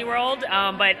Walt Disney World,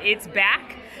 but it's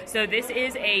back. So this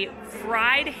is a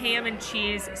fried ham and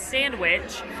cheese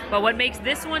sandwich, but what makes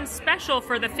this one special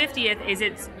for the 50th is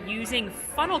it's using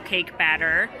funnel cake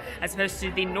batter as opposed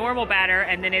to the normal batter,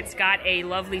 and then it's got a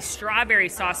lovely strawberry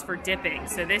sauce for dipping.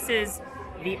 So this is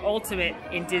the ultimate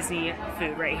in Disney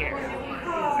food right here.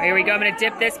 Here we go, I'm gonna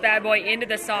dip this bad boy into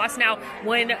the sauce. Now,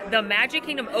 when the Magic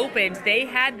Kingdom opened, they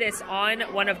had this on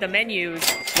one of the menus,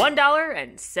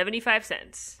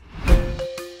 $1.75.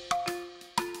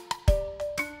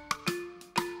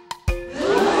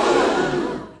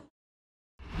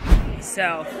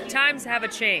 So, times have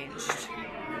changed.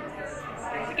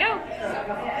 There we go.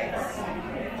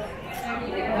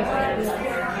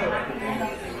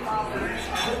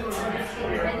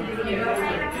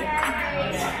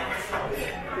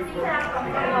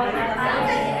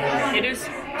 It is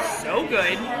so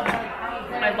good.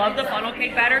 I love the funnel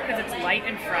cake batter because it's light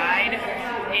and fried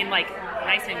and like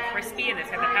nice and crispy, and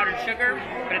it's got the powdered sugar,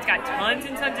 but it's got tons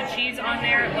and tons of cheese on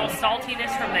there, a little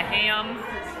saltiness from the ham,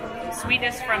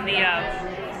 sweetness from the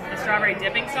strawberry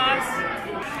dipping sauce.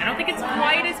 I don't think it's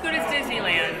quite as good as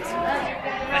Disneyland,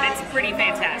 but it's pretty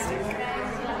fantastic.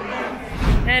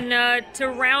 And to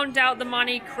round out the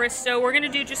Monte Cristo, we're gonna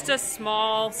do just a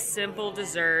small, simple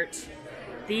dessert.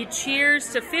 The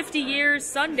Cheers to 50 Years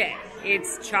Sundae.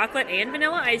 It's chocolate and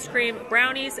vanilla ice cream,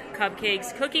 brownies,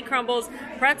 cupcakes, cookie crumbles,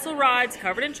 pretzel rods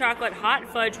covered in chocolate, hot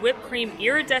fudge, whipped cream,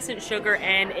 iridescent sugar,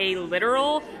 and a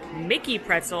literal Mickey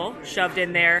pretzel shoved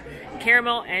in there,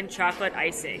 caramel and chocolate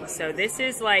icing. So this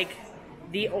is like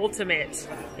the ultimate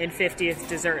in 50th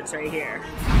desserts right here.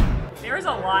 There's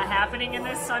a lot happening in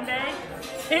this sundae.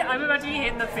 I'm about to be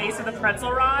hit in the face with a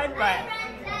pretzel rod, but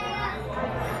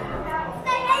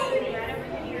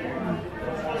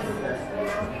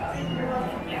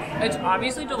it's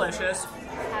obviously delicious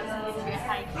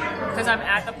because I'm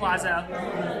at the Plaza,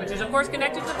 which is of course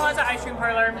connected to the Plaza Ice Cream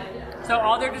Parlor. So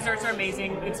all their desserts are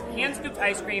amazing. It's hand-scooped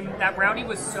ice cream. That brownie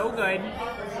was so good.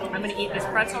 I'm gonna eat this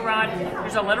pretzel rod.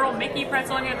 There's a literal Mickey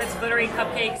pretzel in here that's glittery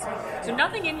cupcakes. So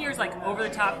nothing in here is like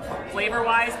over-the-top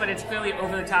flavor-wise, but it's clearly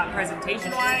over-the-top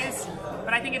presentation-wise.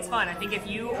 But I think it's fun. I think if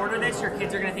you order this, your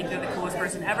kids are gonna think they're the coolest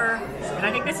person ever. And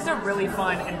I think this is a really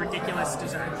fun and ridiculous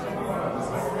dessert.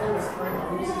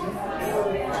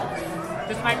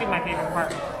 This might be my favorite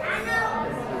part.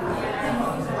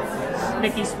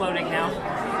 Mickey's floating now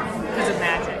because of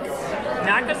magic.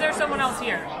 Not because there's someone else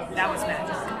here. That was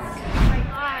magic.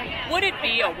 Would it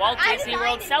be a Walt Disney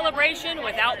World celebration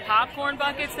without popcorn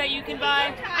buckets that you can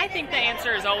buy? I think the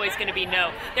answer is always going to be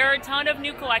no. There are a ton of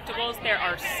new collectibles. There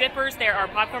are sippers. There are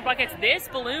popcorn buckets. This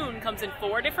balloon comes in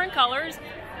 4 different colors.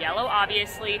 Yellow,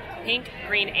 obviously, pink,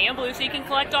 green, and blue, so you can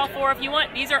collect all 4 if you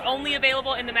want. These are only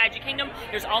available in the Magic Kingdom.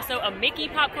 There's also a Mickey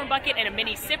popcorn bucket and a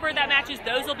mini sipper that matches.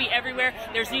 Those will be everywhere.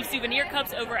 There's new souvenir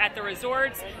cups over at the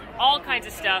resorts, all kinds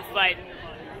of stuff, but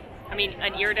I mean,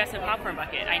 an iridescent popcorn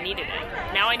bucket. I needed it.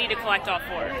 Now I need to collect all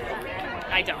 4.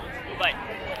 I don't, but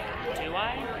do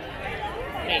I?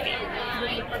 Maybe.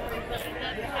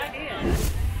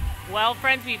 Well,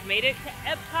 friends, we've made it to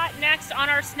Epcot next on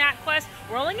our snack quest.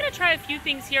 We're only going to try a few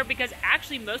things here because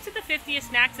actually most of the 50th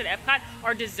snacks at Epcot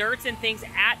are desserts and things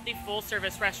at the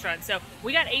full-service restaurant. So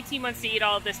we got 18 months to eat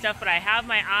all of this stuff, but I have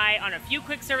my eye on a few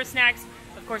quick-service snacks,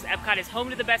 a Of course, Epcot is home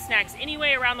to the best snacks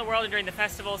anyway around the world and during the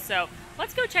festival, so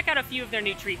let's go check out a few of their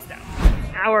new treats though.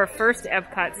 Our first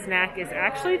Epcot snack is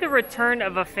actually the return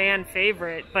of a fan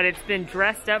favorite, but it's been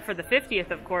dressed up for the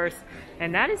 50th, of course,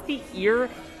 and that is the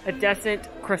iridescent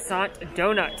croissant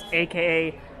donut,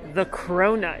 aka the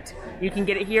Cronut. You can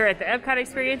get it here at the Epcot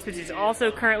Experience, which is also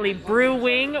currently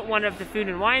brewing one of the food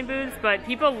and wine booths, but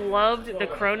people loved the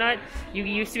Cronut. You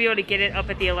used to be able to get it up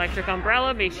at the Electric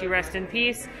Umbrella, may she rest in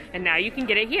peace, and now you can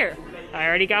get it here. I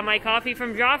already got my coffee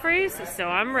from Joffrey's, so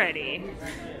I'm ready.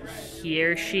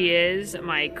 Here she is,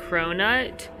 my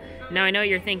Cronut. Now I know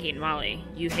you're thinking, Molly,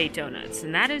 you hate donuts,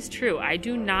 and that is true. I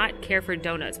do not care for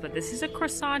donuts, but this is a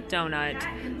croissant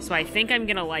donut, so I think I'm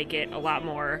gonna like it a lot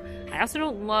more. I also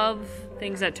don't love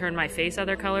things that turn my face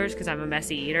other colors because I'm a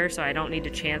messy eater, so I don't need to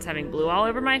chance having blue all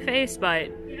over my face, but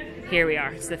here we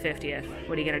are, it's the 50th.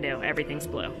 What are you gonna do? Everything's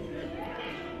blue.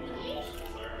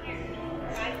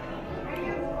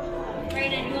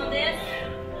 Brayden, you want this?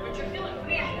 What you doing? Come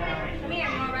here. Come here.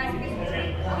 You want rice?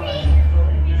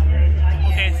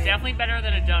 Okay, it's definitely better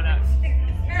than a donut.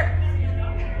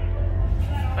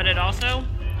 But it also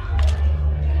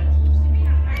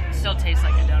still tastes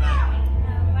like a donut.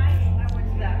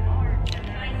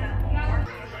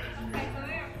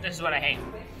 This is what I hate.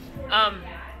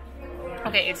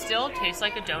 Okay, it still tastes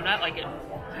like a donut, like it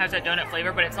has that donut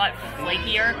flavor, but it's a lot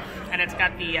flakier, and it's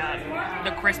got the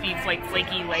crispy,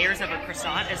 flaky layers of a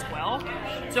croissant as well.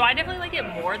 So I definitely like it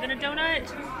more than a donut.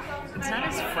 It's not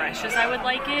as fresh as I would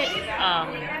like it,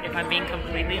 if I'm being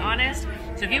completely honest.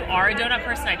 So if you are a donut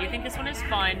person, I do think this one is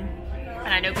fun.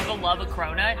 And I know people love a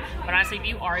Cronut, but honestly, if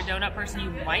you are a donut person,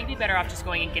 you might be better off just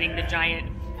going and getting the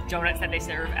giant donuts that they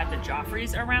serve at the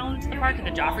Joffrey's around the park, and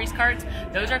the Joffrey's carts.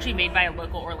 Those are actually made by a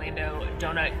local Orlando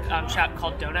donut shop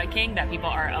called Donut King that people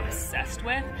are obsessed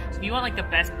with. So if you want like the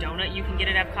best donut you can get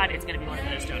at Epcot, it's gonna be one of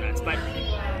those donuts. But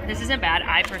this isn't bad.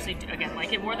 I personally, again,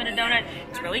 like it more than a donut.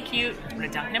 It's really cute. I'm gonna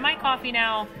dunk it in my coffee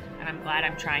now, and I'm glad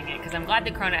I'm trying it because I'm glad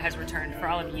the Cronut has returned for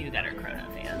all of you that are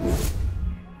Cronut fans.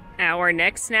 Our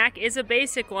next snack is a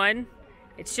basic one.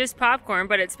 It's just popcorn,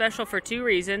 but it's special for two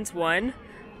reasons. One,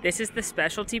 this is the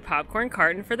specialty popcorn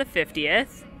carton for the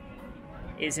 50th.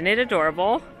 Isn't it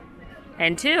adorable?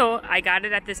 And two, I got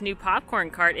it at this new popcorn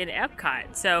cart in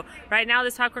Epcot. So right now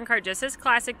this popcorn cart just says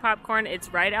classic popcorn.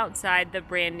 It's right outside the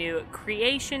brand new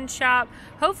Creation shop.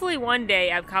 Hopefully one day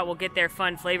Epcot will get their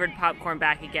fun flavored popcorn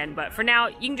back again. But for now,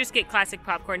 you can just get classic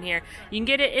popcorn here. You can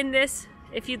get it in this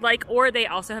if you'd like, or they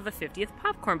also have a 50th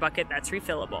popcorn bucket that's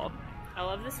refillable. I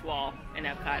love this wall in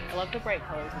Epcot. I love the bright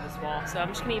colors of this wall. So I'm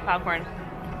just gonna eat popcorn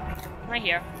right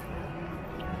here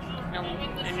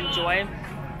and enjoy.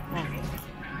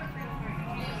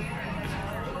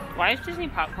 Why is Disney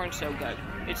popcorn so good?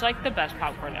 It's like the best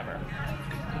popcorn ever.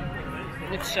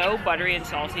 It's so buttery and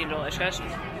salty and delicious.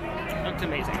 It's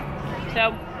amazing.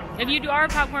 So if you are a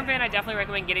popcorn fan, I definitely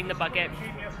recommend getting the bucket.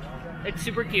 It's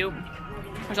super cute.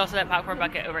 There's also that popcorn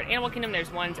bucket over at Animal Kingdom.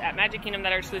 There's ones at Magic Kingdom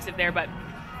that are exclusive there, but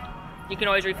you can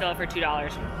always refill it for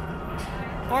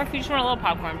 $2. Or if you just want a little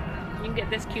popcorn, you can get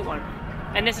this cute one.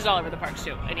 And this is all over the parks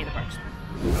too, any of the parks.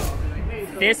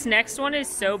 This next one is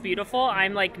so beautiful.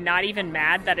 I'm like not even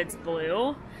mad that it's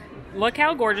blue. Look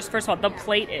how gorgeous, first of all, the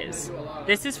plate is.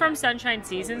 This is from Sunshine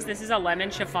Seasons. This is a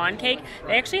lemon chiffon cake.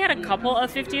 They actually had a couple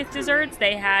of 50th desserts.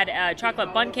 They had a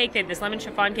chocolate bun cake, they had this lemon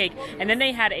chiffon cake, and then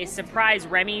they had a surprise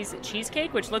Remy's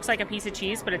cheesecake, which looks like a piece of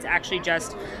cheese, but it's actually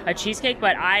just a cheesecake.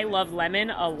 But I love lemon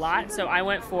a lot, so I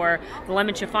went for the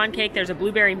lemon chiffon cake. There's a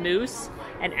blueberry mousse,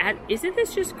 and isn't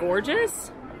this just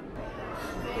gorgeous?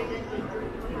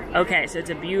 Okay, so it's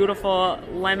a beautiful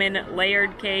lemon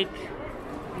layered cake.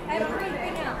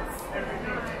 Everything else,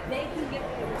 they can get.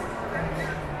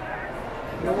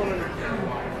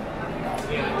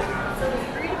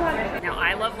 Now,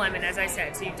 I love lemon, as I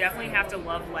said, so you definitely have to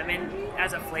love lemon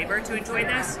as a flavor to enjoy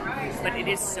this, but it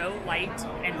is so light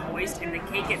and moist, and the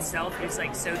cake itself is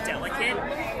like so delicate.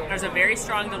 There's a very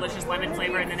strong, delicious lemon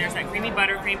flavor, and then there's that creamy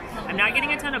buttercream. I'm not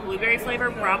getting a ton of blueberry flavor,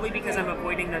 probably because I'm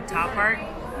avoiding the top part.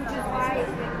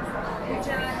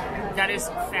 That is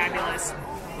fabulous.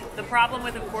 The problem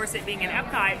with, of course, it being an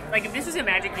Epcot, like if this was in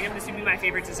Magic Kingdom, this would be my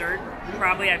favorite dessert,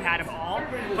 probably I've had of all.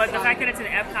 But the fact that it's an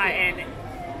Epcot and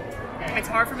it's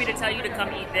hard for me to tell you to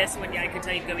come eat this when I could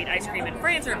tell you to go eat ice cream in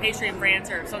France or a pastry in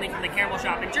France or something from the caramel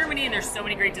shop in Germany, and there's so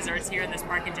many great desserts here in this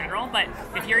park in general. But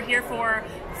if you're here for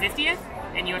 50th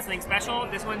and you want something special,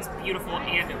 this one's beautiful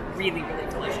and really, really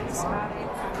delicious.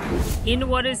 In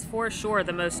what is for sure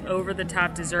the most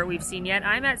over-the-top dessert we've seen yet,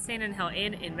 I'm at San Angel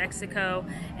Inn in Mexico,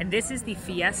 and this is the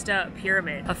Fiesta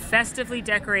Pyramid, a festively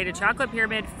decorated chocolate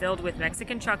pyramid filled with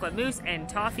Mexican chocolate mousse and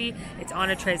toffee. It's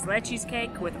on a tres leches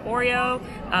cake with Oreo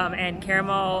and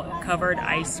caramel-covered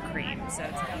ice cream. So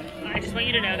I just want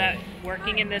you to know that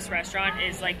working in this restaurant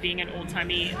is like being an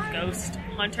old-timey ghost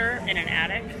hunter in an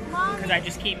attic, because I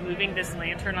just keep moving this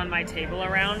lantern on my table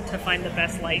around to find the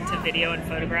best light to video and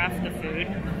photograph the food.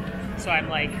 So I'm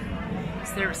like,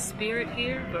 is there a spirit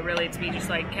here? But really it's me just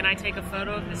like, can I take a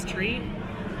photo of this treat?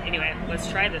 Anyway, let's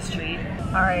try this treat.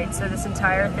 All right, so this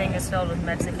entire thing is filled with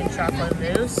Mexican chocolate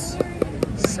mousse,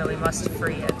 so we must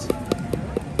free it.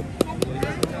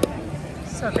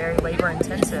 This is a very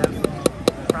labor-intensive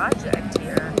project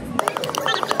here.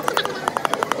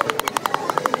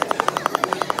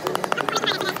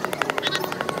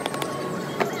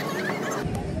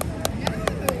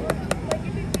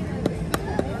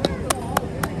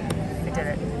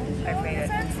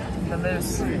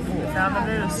 Found the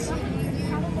mousse.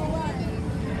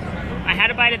 I had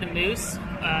a bite of the mousse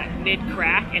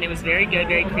mid-crack, and it was very good,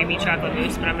 very creamy chocolate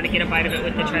mousse, but I'm going to get a bite of it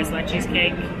with the tres leches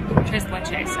cake. Tres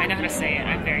leches, I know how to say it.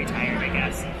 I'm very tired, I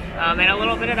guess. And a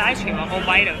little bit of the ice cream, a whole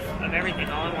bite of everything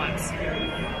all at once.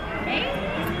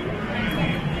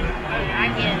 I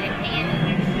get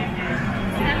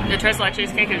it. The tres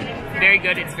leches cake is very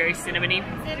good. It's very cinnamony.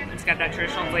 It's got that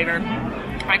traditional flavor.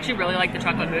 I actually really like the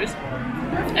chocolate mousse.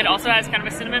 It also has kind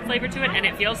of a cinnamon flavor to it, and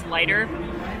it feels lighter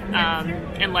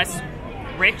and less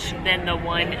rich than the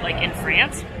one like in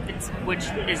France, which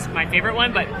is my favorite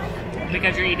one, but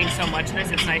because you're eating so much of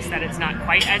this, it's nice that it's not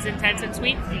quite as intense and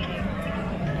sweet.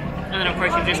 And then of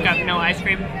course you've just got vanilla ice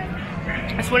cream.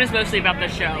 This one is mostly about the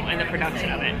show and the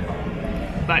production of it.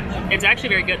 But it's actually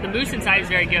very good. The mousse inside is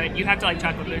very good. You have to like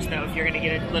chocolate mousse though if you're gonna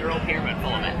get a literal pyramid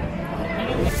full of it.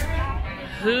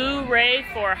 Hooray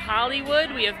for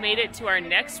Hollywood. We have made it to our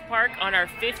next park on our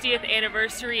 50th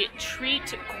anniversary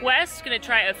treat quest. Gonna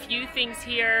try a few things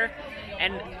here.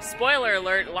 And spoiler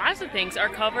alert, lots of things are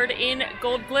covered in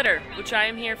gold glitter, which I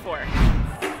am here for.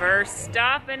 First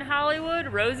stop in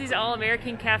Hollywood, Rosie's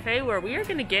All-American Cafe, where we are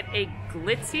gonna get a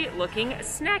glitzy looking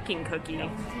snacking cookie.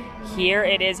 Here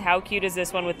it is. How cute is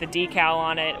this one with the decal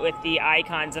on it with the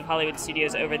icons of Hollywood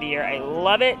Studios over the year? I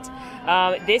love it.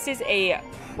 This is a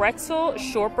pretzel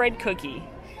shortbread cookie,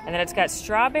 and then it's got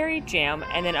strawberry jam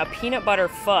and then a peanut butter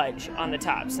fudge on the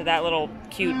top. So that little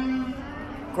cute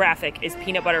graphic is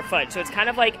peanut butter fudge. So it's kind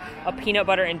of like a peanut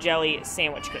butter and jelly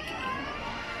sandwich cookie.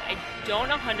 I don't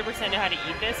 100% know how to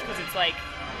eat this because it's like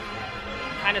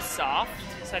kind of soft.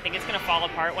 So I think it's gonna fall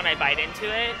apart when I bite into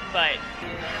it, but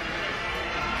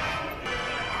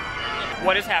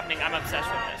what is happening? I'm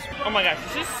obsessed with this. Oh my gosh,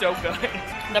 this is so good.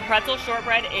 The pretzel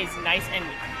shortbread is nice and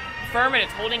firm and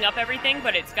it's holding up everything,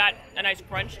 but it's got a nice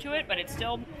crunch to it, but it's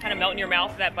still kind of melt in your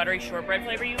mouth, that buttery shortbread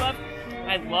flavor you love.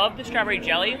 I love the strawberry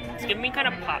jelly. It's giving me kind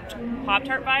of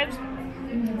Pop-Tart vibes.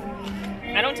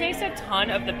 I don't taste a ton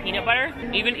of the peanut butter.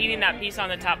 Even eating that piece on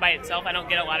the top by itself, I don't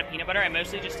get a lot of peanut butter. I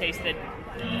mostly just taste the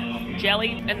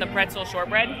jelly and the pretzel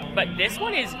shortbread, but this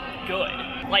one is good.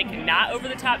 Like, not over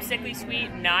the top sickly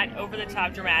sweet, not over the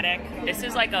top dramatic. This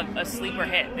is like a sleeper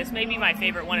hit. This may be my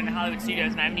favorite one in the Hollywood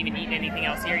Studios, and I haven't even eaten anything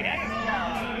else here yet.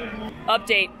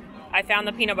 Update, I found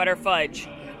the peanut butter fudge.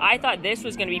 I thought this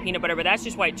was gonna be peanut butter, but that's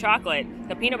just white chocolate.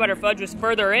 The peanut butter fudge was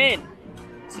further in.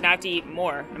 So now I have to eat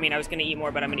more. I mean, I was gonna eat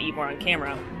more, but I'm gonna eat more on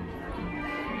camera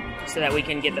so that we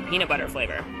can get the peanut butter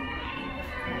flavor.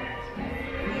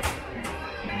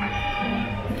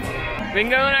 We can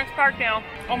go to the next park now.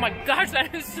 Oh my gosh,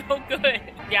 that is so good.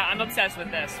 Yeah, I'm obsessed with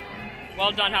this.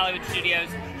 Well done, Hollywood Studios.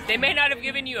 They may not have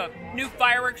given you a new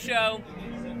fireworks show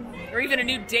or even a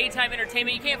new daytime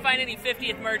entertainment. You can't find any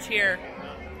 50th merch here,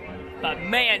 but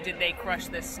man, did they crush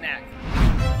this snack.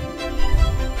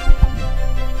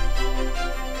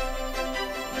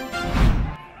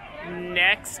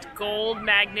 Next gold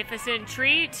magnificent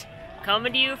treat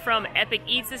coming to you from Epic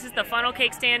Eats. This is the funnel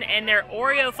cake stand, and their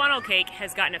Oreo funnel cake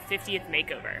has gotten a 50th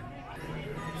makeover.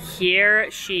 Here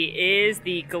she is,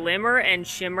 the Glimmer and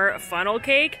Shimmer funnel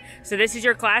cake. So this is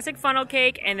your classic funnel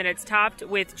cake, and then it's topped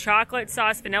with chocolate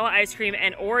sauce, vanilla ice cream,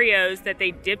 and Oreos that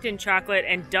they dipped in chocolate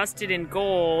and dusted in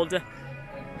gold.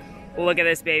 Look at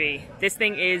this baby. This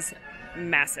thing is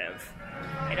massive.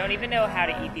 I don't even know how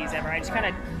to eat these ever. I just kind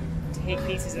of take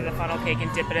pieces of the funnel cake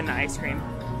and dip it in the ice cream.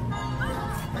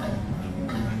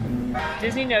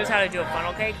 Disney knows how to do a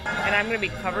funnel cake, and I'm gonna be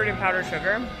covered in powdered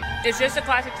sugar. It's just a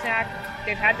classic snack.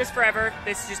 They've had this forever.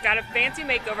 This just got a fancy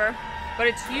makeover, but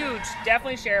it's huge,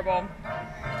 definitely shareable.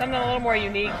 Something a little more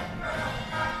unique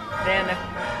than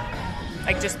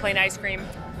like just plain ice cream.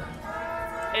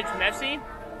 It's messy,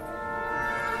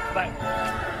 but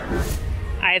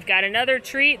I've got another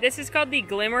treat. This is called the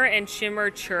Glimmer and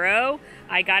Shimmer Churro.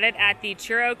 I got it at the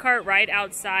churro cart right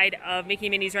outside of Mickey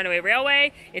and Minnie's Runaway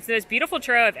Railway. It's the most beautiful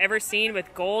churro I've ever seen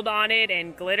with gold on it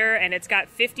and glitter, and it's got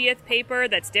 50th paper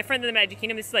that's different than the Magic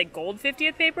Kingdom. This is like gold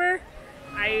 50th paper.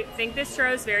 I think this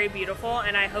churro is very beautiful,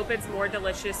 and I hope it's more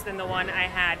delicious than the one I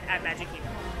had at Magic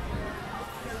Kingdom.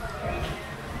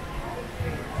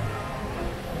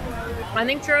 I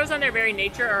think churros on their very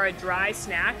nature are a dry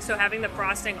snack, so having the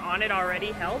frosting on it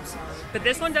already helps. But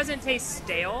this one doesn't taste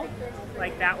stale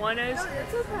like that one is.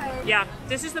 It's okay. Yeah,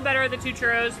 this is the better of the two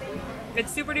churros.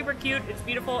 It's super duper cute, it's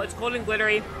beautiful, it's gold and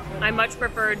glittery. I much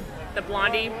preferred the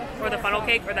blondie or the funnel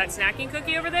cake or that snacking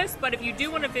cookie over this, but if you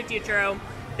do want a 50th churro,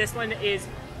 this one is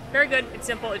very good, it's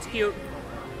simple, it's cute,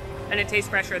 and it tastes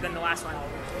fresher than the last one.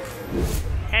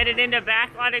 Headed into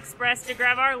Backlot Express to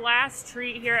grab our last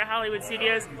treat here at Hollywood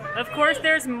Studios. Of course,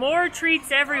 there's more treats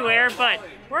everywhere, but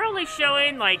we're only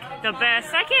showing like the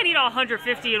best. I can't eat all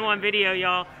 150 in one video,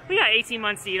 y'all. We got 18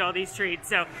 months to eat all these treats,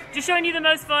 so just showing you the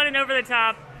most fun and over the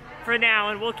top for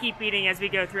now, and we'll keep eating as we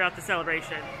go throughout the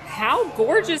celebration. How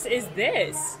gorgeous is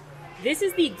this? This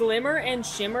is the Glimmer and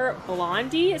Shimmer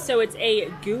Blondie. So it's a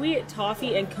gooey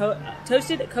toffee and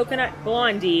toasted coconut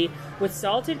blondie with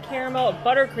salted caramel,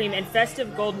 buttercream, and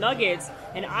festive gold nuggets.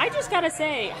 And I just gotta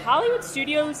say, Hollywood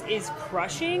Studios is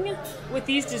crushing with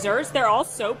these desserts. They're all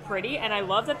so pretty, and I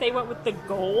love that they went with the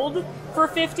gold for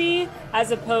 50 as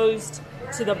opposed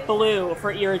to the blue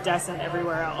for iridescent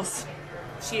everywhere else.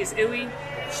 She is ooey,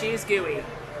 she is gooey.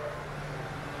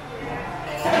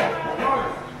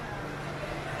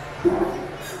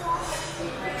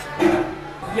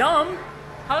 Yum!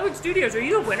 Hollywood Studios, are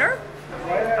you the winner?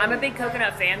 I'm a big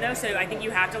coconut fan though, so I think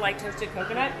you have to like toasted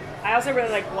coconut. I also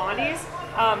really like blondies.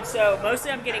 So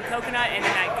mostly I'm getting coconut, and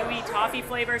then that gooey toffee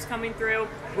flavor is coming through.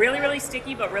 Really, really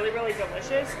sticky, but really, really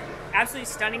delicious. Absolutely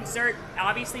stunning dessert.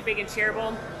 Obviously big and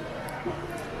shareable.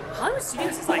 Hollywood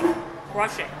Studios is like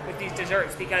crushing with these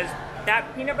desserts, because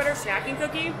that peanut butter snacking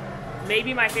cookie may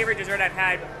be my favorite dessert I've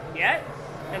had yet.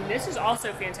 And this is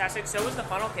also fantastic. So was the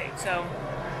funnel cake. So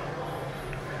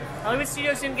Hollywood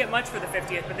Studios didn't get much for the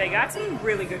 50th, but they got some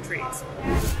really good treats.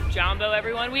 Jumbo,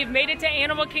 everyone. We've made it to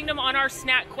Animal Kingdom on our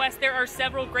snack quest. There are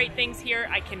several great things here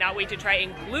I cannot wait to try,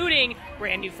 including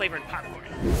brand new flavored popcorn.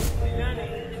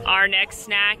 Our next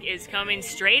snack is coming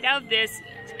straight out of this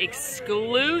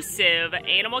exclusive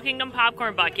Animal Kingdom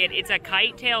popcorn bucket. It's a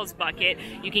Kite Tails bucket.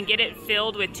 You can get it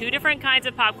filled with 2 different kinds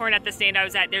of popcorn at the stand I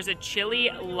was at. There's a chili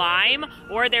lime,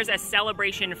 or there's a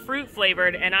celebration fruit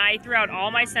flavored, and I threw out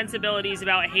all my sensibilities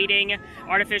about hating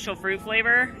artificial fruit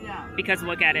flavor, because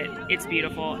look at it. It's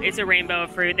beautiful. It's a rainbow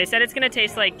of fruit. They said it's gonna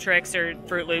taste like Trix or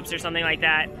Fruit Loops or something like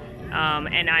that.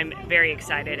 And I'm very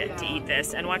excited to eat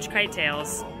this and watch Kite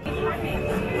Tails.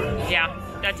 Yeah,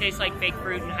 that tastes like fake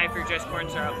fruit and high fructose corn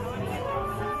syrup.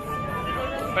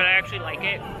 But I actually like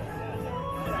it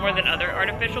more than other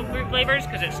artificial fruit flavors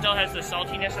because it still has the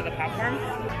saltiness of the popcorn.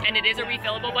 And it is a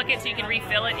refillable bucket, so you can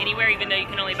refill it anywhere, even though you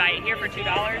can only buy it here for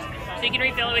 $2. So you can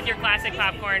refill it with your classic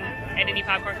popcorn at any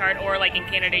popcorn cart, or like in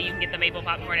Canada, you can get the maple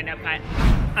popcorn in Epcot.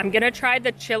 I'm gonna try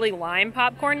the chili lime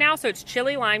popcorn now. So it's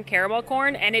chili lime caramel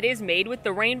corn, and it is made with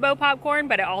the rainbow popcorn,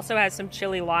 but it also has some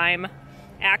chili lime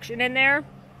action in there.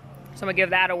 So I'm gonna give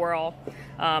that a whirl.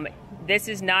 This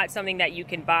is not something that you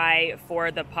can buy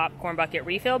for the popcorn bucket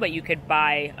refill, but you could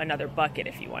buy another bucket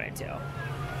if you wanted to.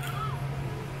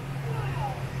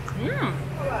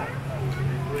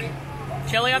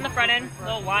 Chili on the front end, a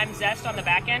little lime zest on the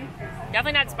back end.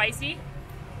 Definitely not spicy.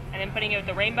 And then putting it with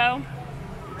the rainbow.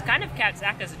 It's kind of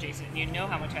Katsaka's adjacent. You know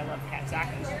how much I love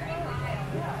Katsaka's.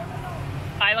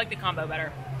 I like the combo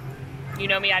better. You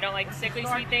know me, I don't like sickly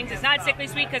sweet things. It's not sickly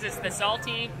sweet because it's the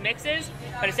salty mixes,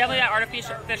 but it's definitely that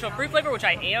artificial fruit flavor, which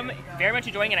I am very much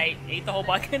enjoying, and I ate the whole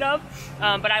bucket of.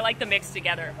 But I like the mix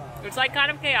together. It's like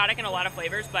kind of chaotic in a lot of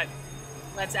flavors, but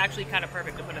that's actually kind of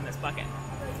perfect to put in this bucket.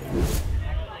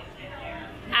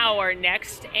 Our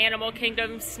next Animal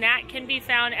Kingdom snack can be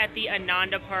found at the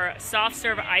Anandapur soft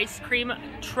serve ice cream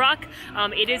truck.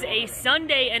 It is a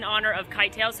sundae in honor of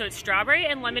Kite Tails, so it's strawberry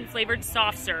and lemon flavored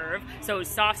soft serve. So it's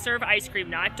soft serve ice cream,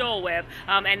 not Dole Whip.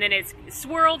 And then it's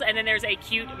swirled, and then there's a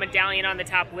cute medallion on the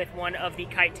top with one of the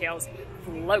Kite Tails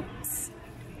floats.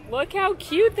 Look how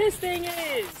cute this thing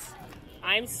is.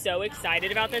 I'm so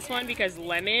excited about this one because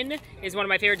lemon is one of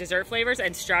my favorite dessert flavors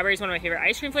and strawberry is one of my favorite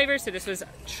ice cream flavors, so this was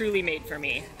truly made for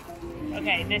me.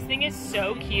 Okay, this thing is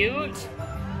so cute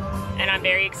and I'm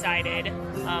very excited.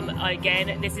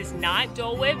 Again, this is not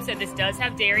Dole Whip, so this does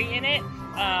have dairy in it.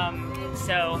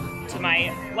 So to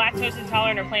my lactose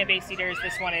intolerant or plant-based eaters,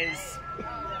 this one is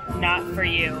not for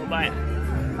you, but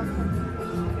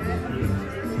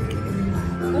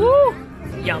woo!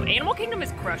 Yum. Animal Kingdom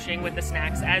is crushing with the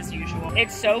snacks as usual.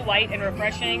 It's so light and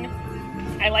refreshing.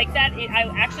 I like that.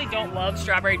 I actually don't love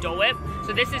strawberry Dole Whip,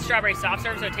 so this is strawberry soft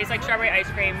serve, so it tastes like strawberry ice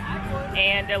cream,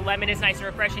 and the lemon is nice and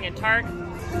refreshing and tart.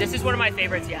 This is one of my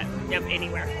favorites yet, of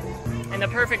anywhere. And the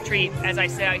perfect treat as I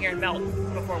sit out here and melt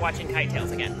before watching Kite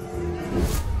Tales again.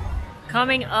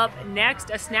 Coming up next,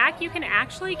 a snack you can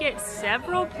actually get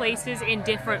several places in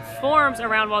different forms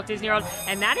around Walt Disney World,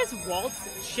 and that is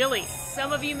Walt's chili.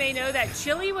 Some of you may know that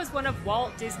chili was one of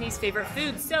Walt Disney's favorite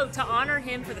foods, so to honor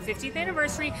him for the 50th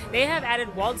anniversary, they have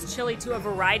added Walt's chili to a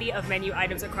variety of menu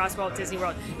items across Walt Disney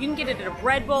World. You can get it at a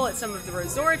bread bowl at some of the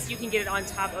resorts, you can get it on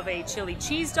top of a chili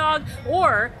cheese dog,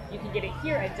 or you can get it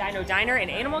here at Dino Diner in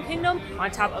Animal Kingdom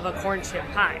on top of a corn chip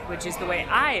pie, which is the way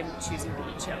I'm choosing to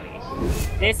eat chili.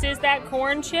 This is that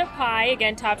corn chip pie,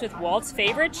 again topped with Walt's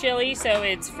favorite chili, so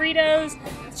it's Fritos,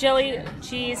 chili,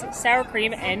 cheese, sour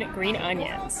cream, and green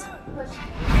onions. You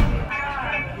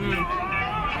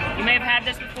may have had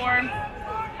this before.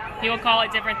 People call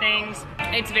it different things.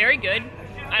 It's very good.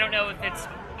 I don't know if it's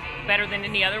better than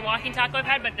any other walking taco I've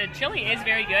had, but the chili is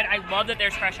very good. I love that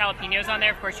there's fresh jalapenos on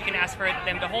there. Of course, you can ask for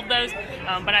them to hold those,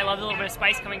 but I love the little bit of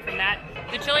spice coming from that.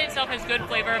 The chili itself has good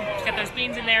flavor. It's got those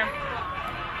beans in there,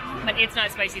 but it's not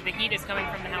spicy. The heat is coming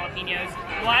from the jalapenos.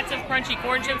 Lots of crunchy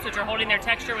corn chips, which are holding their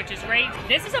texture, which is great.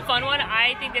 This is a fun one.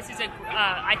 I think this is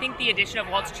I think the addition of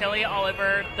Walt's chili all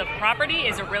over the property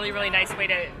is a really, really nice way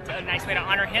to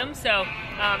honor him. So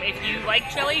if you like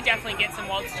chili, definitely get some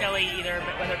Walt's chili, either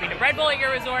whether it be in a bread bowl at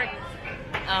your resort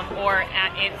or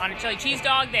on a chili cheese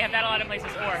dog. They have that a lot of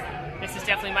places, or this is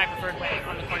definitely my preferred way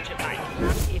on the corn chip pie.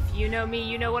 If you know me,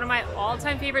 you know one of my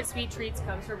all-time favorite sweet treats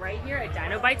comes from right here at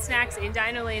Dino Bite Snacks in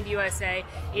Dino Land, USA.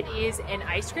 It is an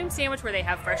ice cream sandwich where they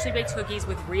have freshly baked cookies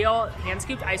with real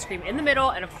hand-scooped ice cream in the middle,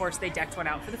 and of course they decked one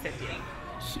out for the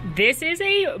 50th. This is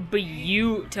a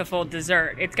beautiful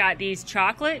dessert. It's got these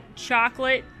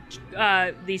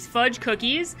these fudge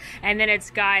cookies, and then it's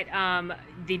got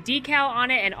the decal on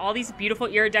it and all these beautiful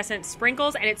iridescent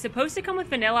sprinkles, and it's supposed to come with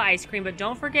vanilla ice cream, but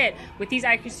don't forget, with these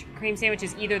ice cream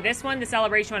sandwiches, either this one, the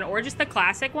celebration one, or just the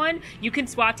classic one, you can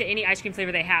swap to any ice cream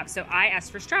flavor they have. So I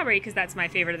asked for strawberry because that's my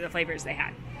favorite of the flavors they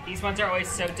had. These ones are always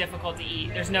so difficult to eat.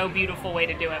 There's no beautiful way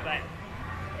to do it, but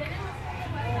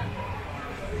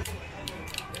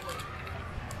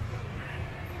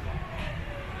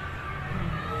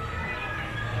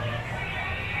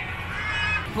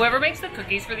whoever makes the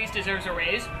cookies for these deserves a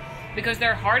raise, because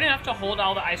they're hard enough to hold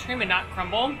all the ice cream and not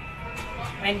crumble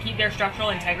and keep their structural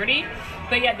integrity,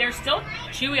 but yet they're still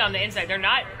chewy on the inside. They're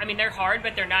not, I mean, they're hard,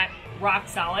 but they're not rock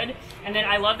solid. And then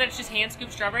I love that it's just hand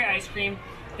scooped strawberry ice cream.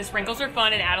 The sprinkles are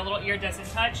fun and add a little iridescent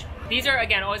touch. These are,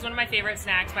 again, always one of my favorite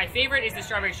snacks. My favorite is the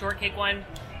strawberry shortcake one,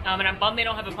 and I'm bummed they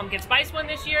don't have a pumpkin spice one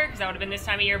this year, because that would have been this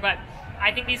time of year, but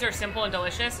I think these are simple and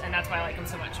delicious, and that's why I like them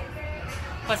so much.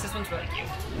 Plus, this one's really cute.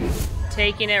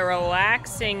 Taking a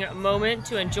relaxing moment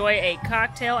to enjoy a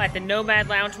cocktail at the Nomad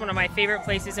Lounge, one of my favorite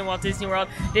places in Walt Disney World.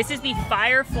 This is the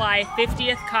Firefly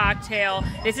 50th cocktail.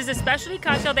 This is a specialty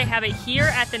cocktail. They have it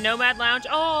here at the Nomad Lounge.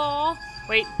 Oh,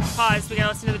 wait, pause. We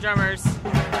gotta listen to the drummers.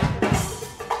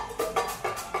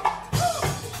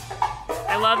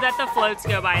 I love that the floats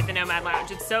go by at the Nomad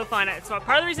Lounge. It's so fun. It's part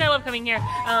of the reason I love coming here.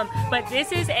 But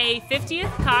this is a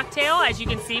 50th cocktail, as you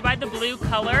can see by the blue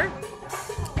color.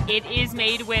 It is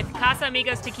made with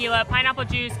Casamigos tequila, pineapple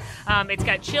juice. It's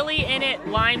got chili in it,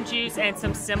 lime juice, and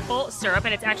some simple syrup.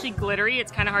 And it's actually glittery.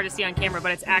 It's kind of hard to see on camera,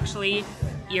 but it's actually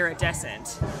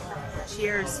iridescent.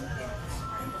 Cheers.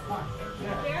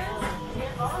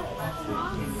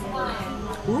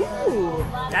 Ooh,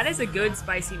 that is a good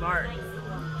spicy marg.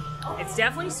 It's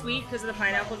definitely sweet because of the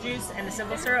pineapple juice and the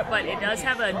simple syrup, but it does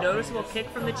have a noticeable kick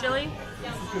from the chili.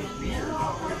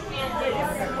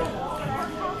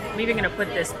 I'm even gonna put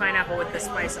this pineapple with the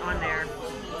spice on there.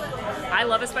 I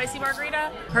love a spicy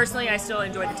margarita. Personally, I still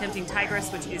enjoy the Tempting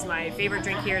Tigress, which is my favorite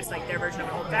drink here. It's like their version of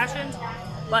an old fashioned.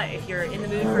 But if you're in the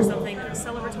mood for something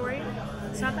celebratory,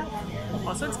 it's not that bad.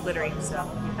 Also, it's glittery,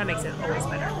 so that makes it always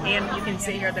better. And you can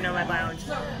sit here at the Nomad Lounge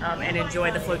and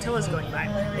enjoy the flotillas going by.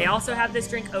 They also have this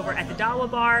drink over at the Dawa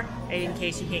Bar in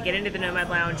case you can't get into the Nomad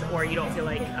Lounge or you don't feel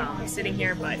like sitting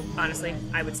here, but honestly,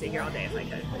 I would stay here all day if I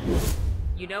could.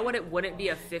 You know what it wouldn't be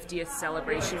a 50th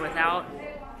celebration without?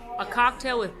 A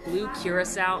cocktail with blue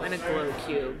curacao and a glow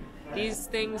cube. These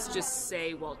things just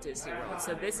say Walt Disney World.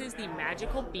 So this is the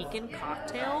Magical Beacon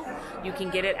cocktail. You can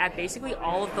get it at basically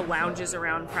all of the lounges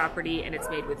around property, and it's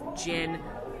made with gin,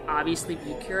 obviously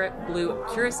blue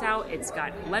curacao. It's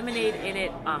got lemonade in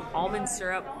it, almond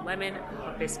syrup, lemon,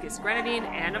 hibiscus grenadine,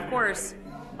 and of course,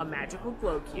 a magical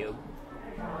glow cube.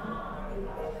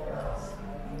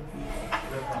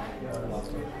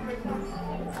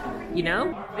 You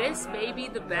know, this may be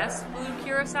the best blue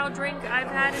curacao drink I've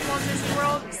had in Walt Disney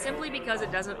World, simply because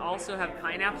it doesn't also have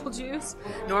pineapple juice.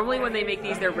 Normally when they make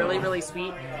these, they're really, really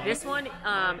sweet. This one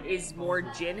is more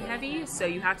gin heavy, so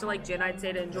you have to like gin, I'd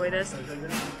say, to enjoy this.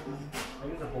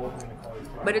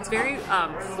 But it's very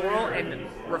floral and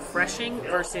refreshing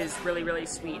versus really, really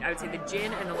sweet. I would say the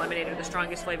gin and the lemonade are the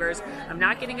strongest flavors. I'm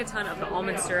not getting a ton of the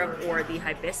almond syrup or the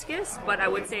hibiscus, but I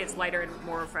would say it's lighter and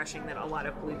more refreshing than a lot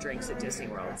of blue drinks at Disney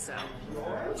World. So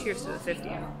cheers to the 50.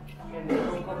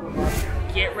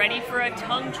 Get ready for a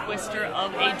tongue twister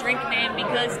of a drink name,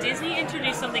 because Disney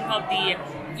introduced something called the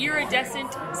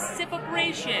iridescent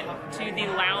sip-operation to the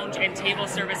lounge and table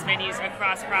service menus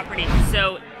across property.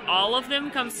 So all of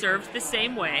them come served the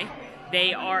same way.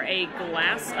 They are a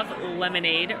glass of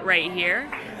lemonade right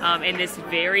here in this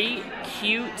very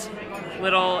cute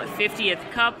little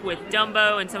 50th cup with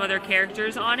Dumbo and some other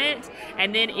characters on it.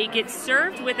 And then it gets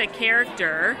served with a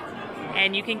character,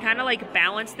 and you can kind of like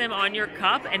balance them on your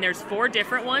cup. And there's 4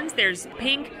 different ones. There's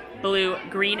pink, blue,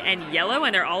 green, and yellow,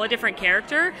 and they're all a different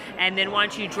character. And then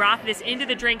once you drop this into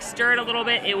the drink, stir it a little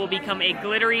bit, it will become a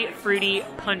glittery, fruity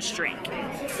punch drink.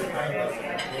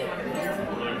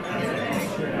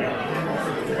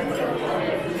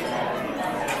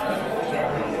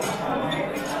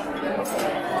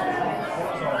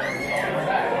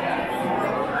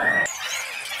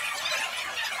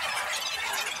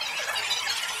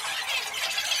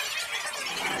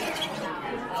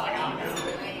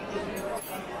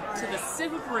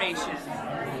 Sip-operation.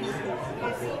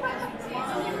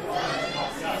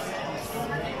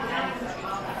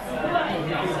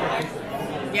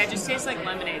 Yeah, it just tastes like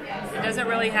lemonade. It doesn't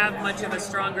really have much of a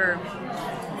stronger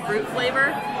fruit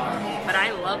flavor, but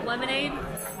I love lemonade,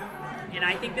 and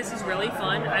I think this is really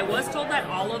fun. I was told that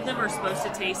all of them are supposed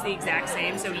to taste the exact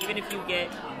same, so even if you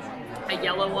get a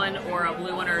yellow one or a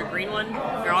blue one or a green one,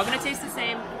 they're all going to taste the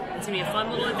same. It's going to be a fun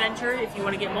little adventure if you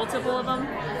want to get multiple of them.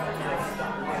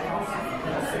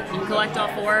 You can collect all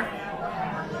 4,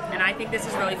 and I think this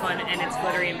is really fun, and it's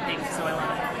glittery and pink, so I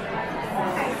love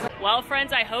it. Well,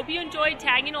 friends, I hope you enjoyed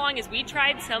tagging along as we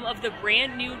tried some of the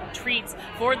brand new treats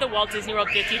for the Walt Disney World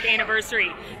 50th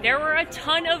anniversary. There were a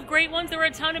ton of great ones, there were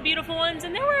a ton of beautiful ones,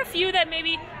 and there were a few that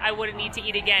maybe I wouldn't need to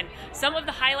eat again. Some of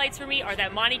the highlights for me are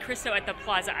that Monte Cristo at the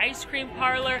Plaza Ice Cream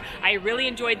Parlor. I really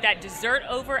enjoyed that dessert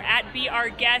over at Be Our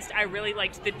Guest. I really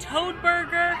liked the Toad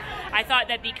Burger. I thought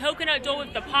that the coconut dole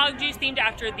with the Pog juice themed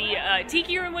after the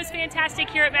Tiki Room was fantastic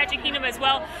here at Magic Kingdom as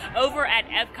well. Over at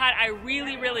Epcot, I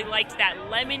really, really liked that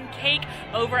lemon cake.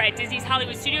 Over at Disney's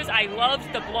Hollywood Studios, I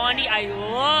loved the Blondie. I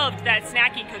loved that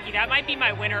snacky cookie. That might be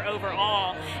my winner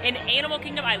overall. In Animal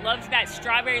Kingdom, I loved that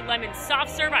strawberry lemon soft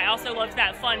serve. I also loved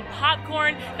that fun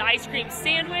popcorn, the ice cream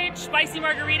sandwich, spicy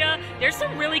margarita. There's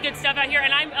some really good stuff out here,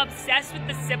 and I'm obsessed with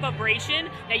the sip-operation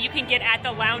that you can get at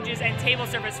the lounges and table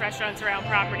service restaurants around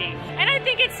property. And I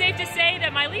think it's safe to say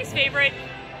that my least favorite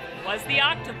was the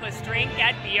octopus drink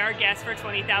at Be Our Guest for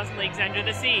 20,000 Leagues Under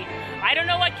the Sea. I don't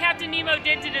know what Captain Nemo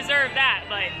did to deserve that,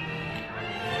 but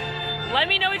let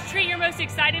me know which treat you're most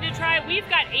excited to try. We've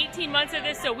got 18 months of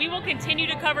this, so we will continue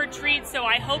to cover treats, so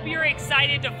I hope you're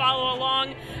excited to follow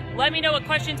along. Let me know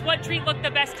what treat looked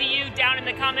the best to you down in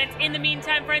the comments. In the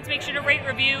meantime, friends, make sure to rate,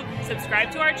 review,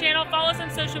 subscribe to our channel, follow us on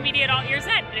social media at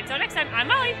AllEars.net. And until next time, I'm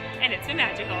Molly, and it's been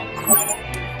magical.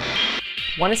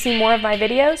 Want to see more of my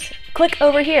videos? Click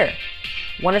over here.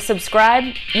 Want to subscribe?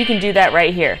 You can do that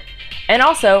right here. And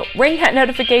also, ring that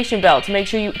notification bell to make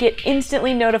sure you get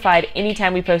instantly notified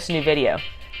anytime we post a new video.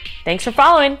 Thanks for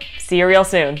following. See you real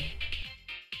soon.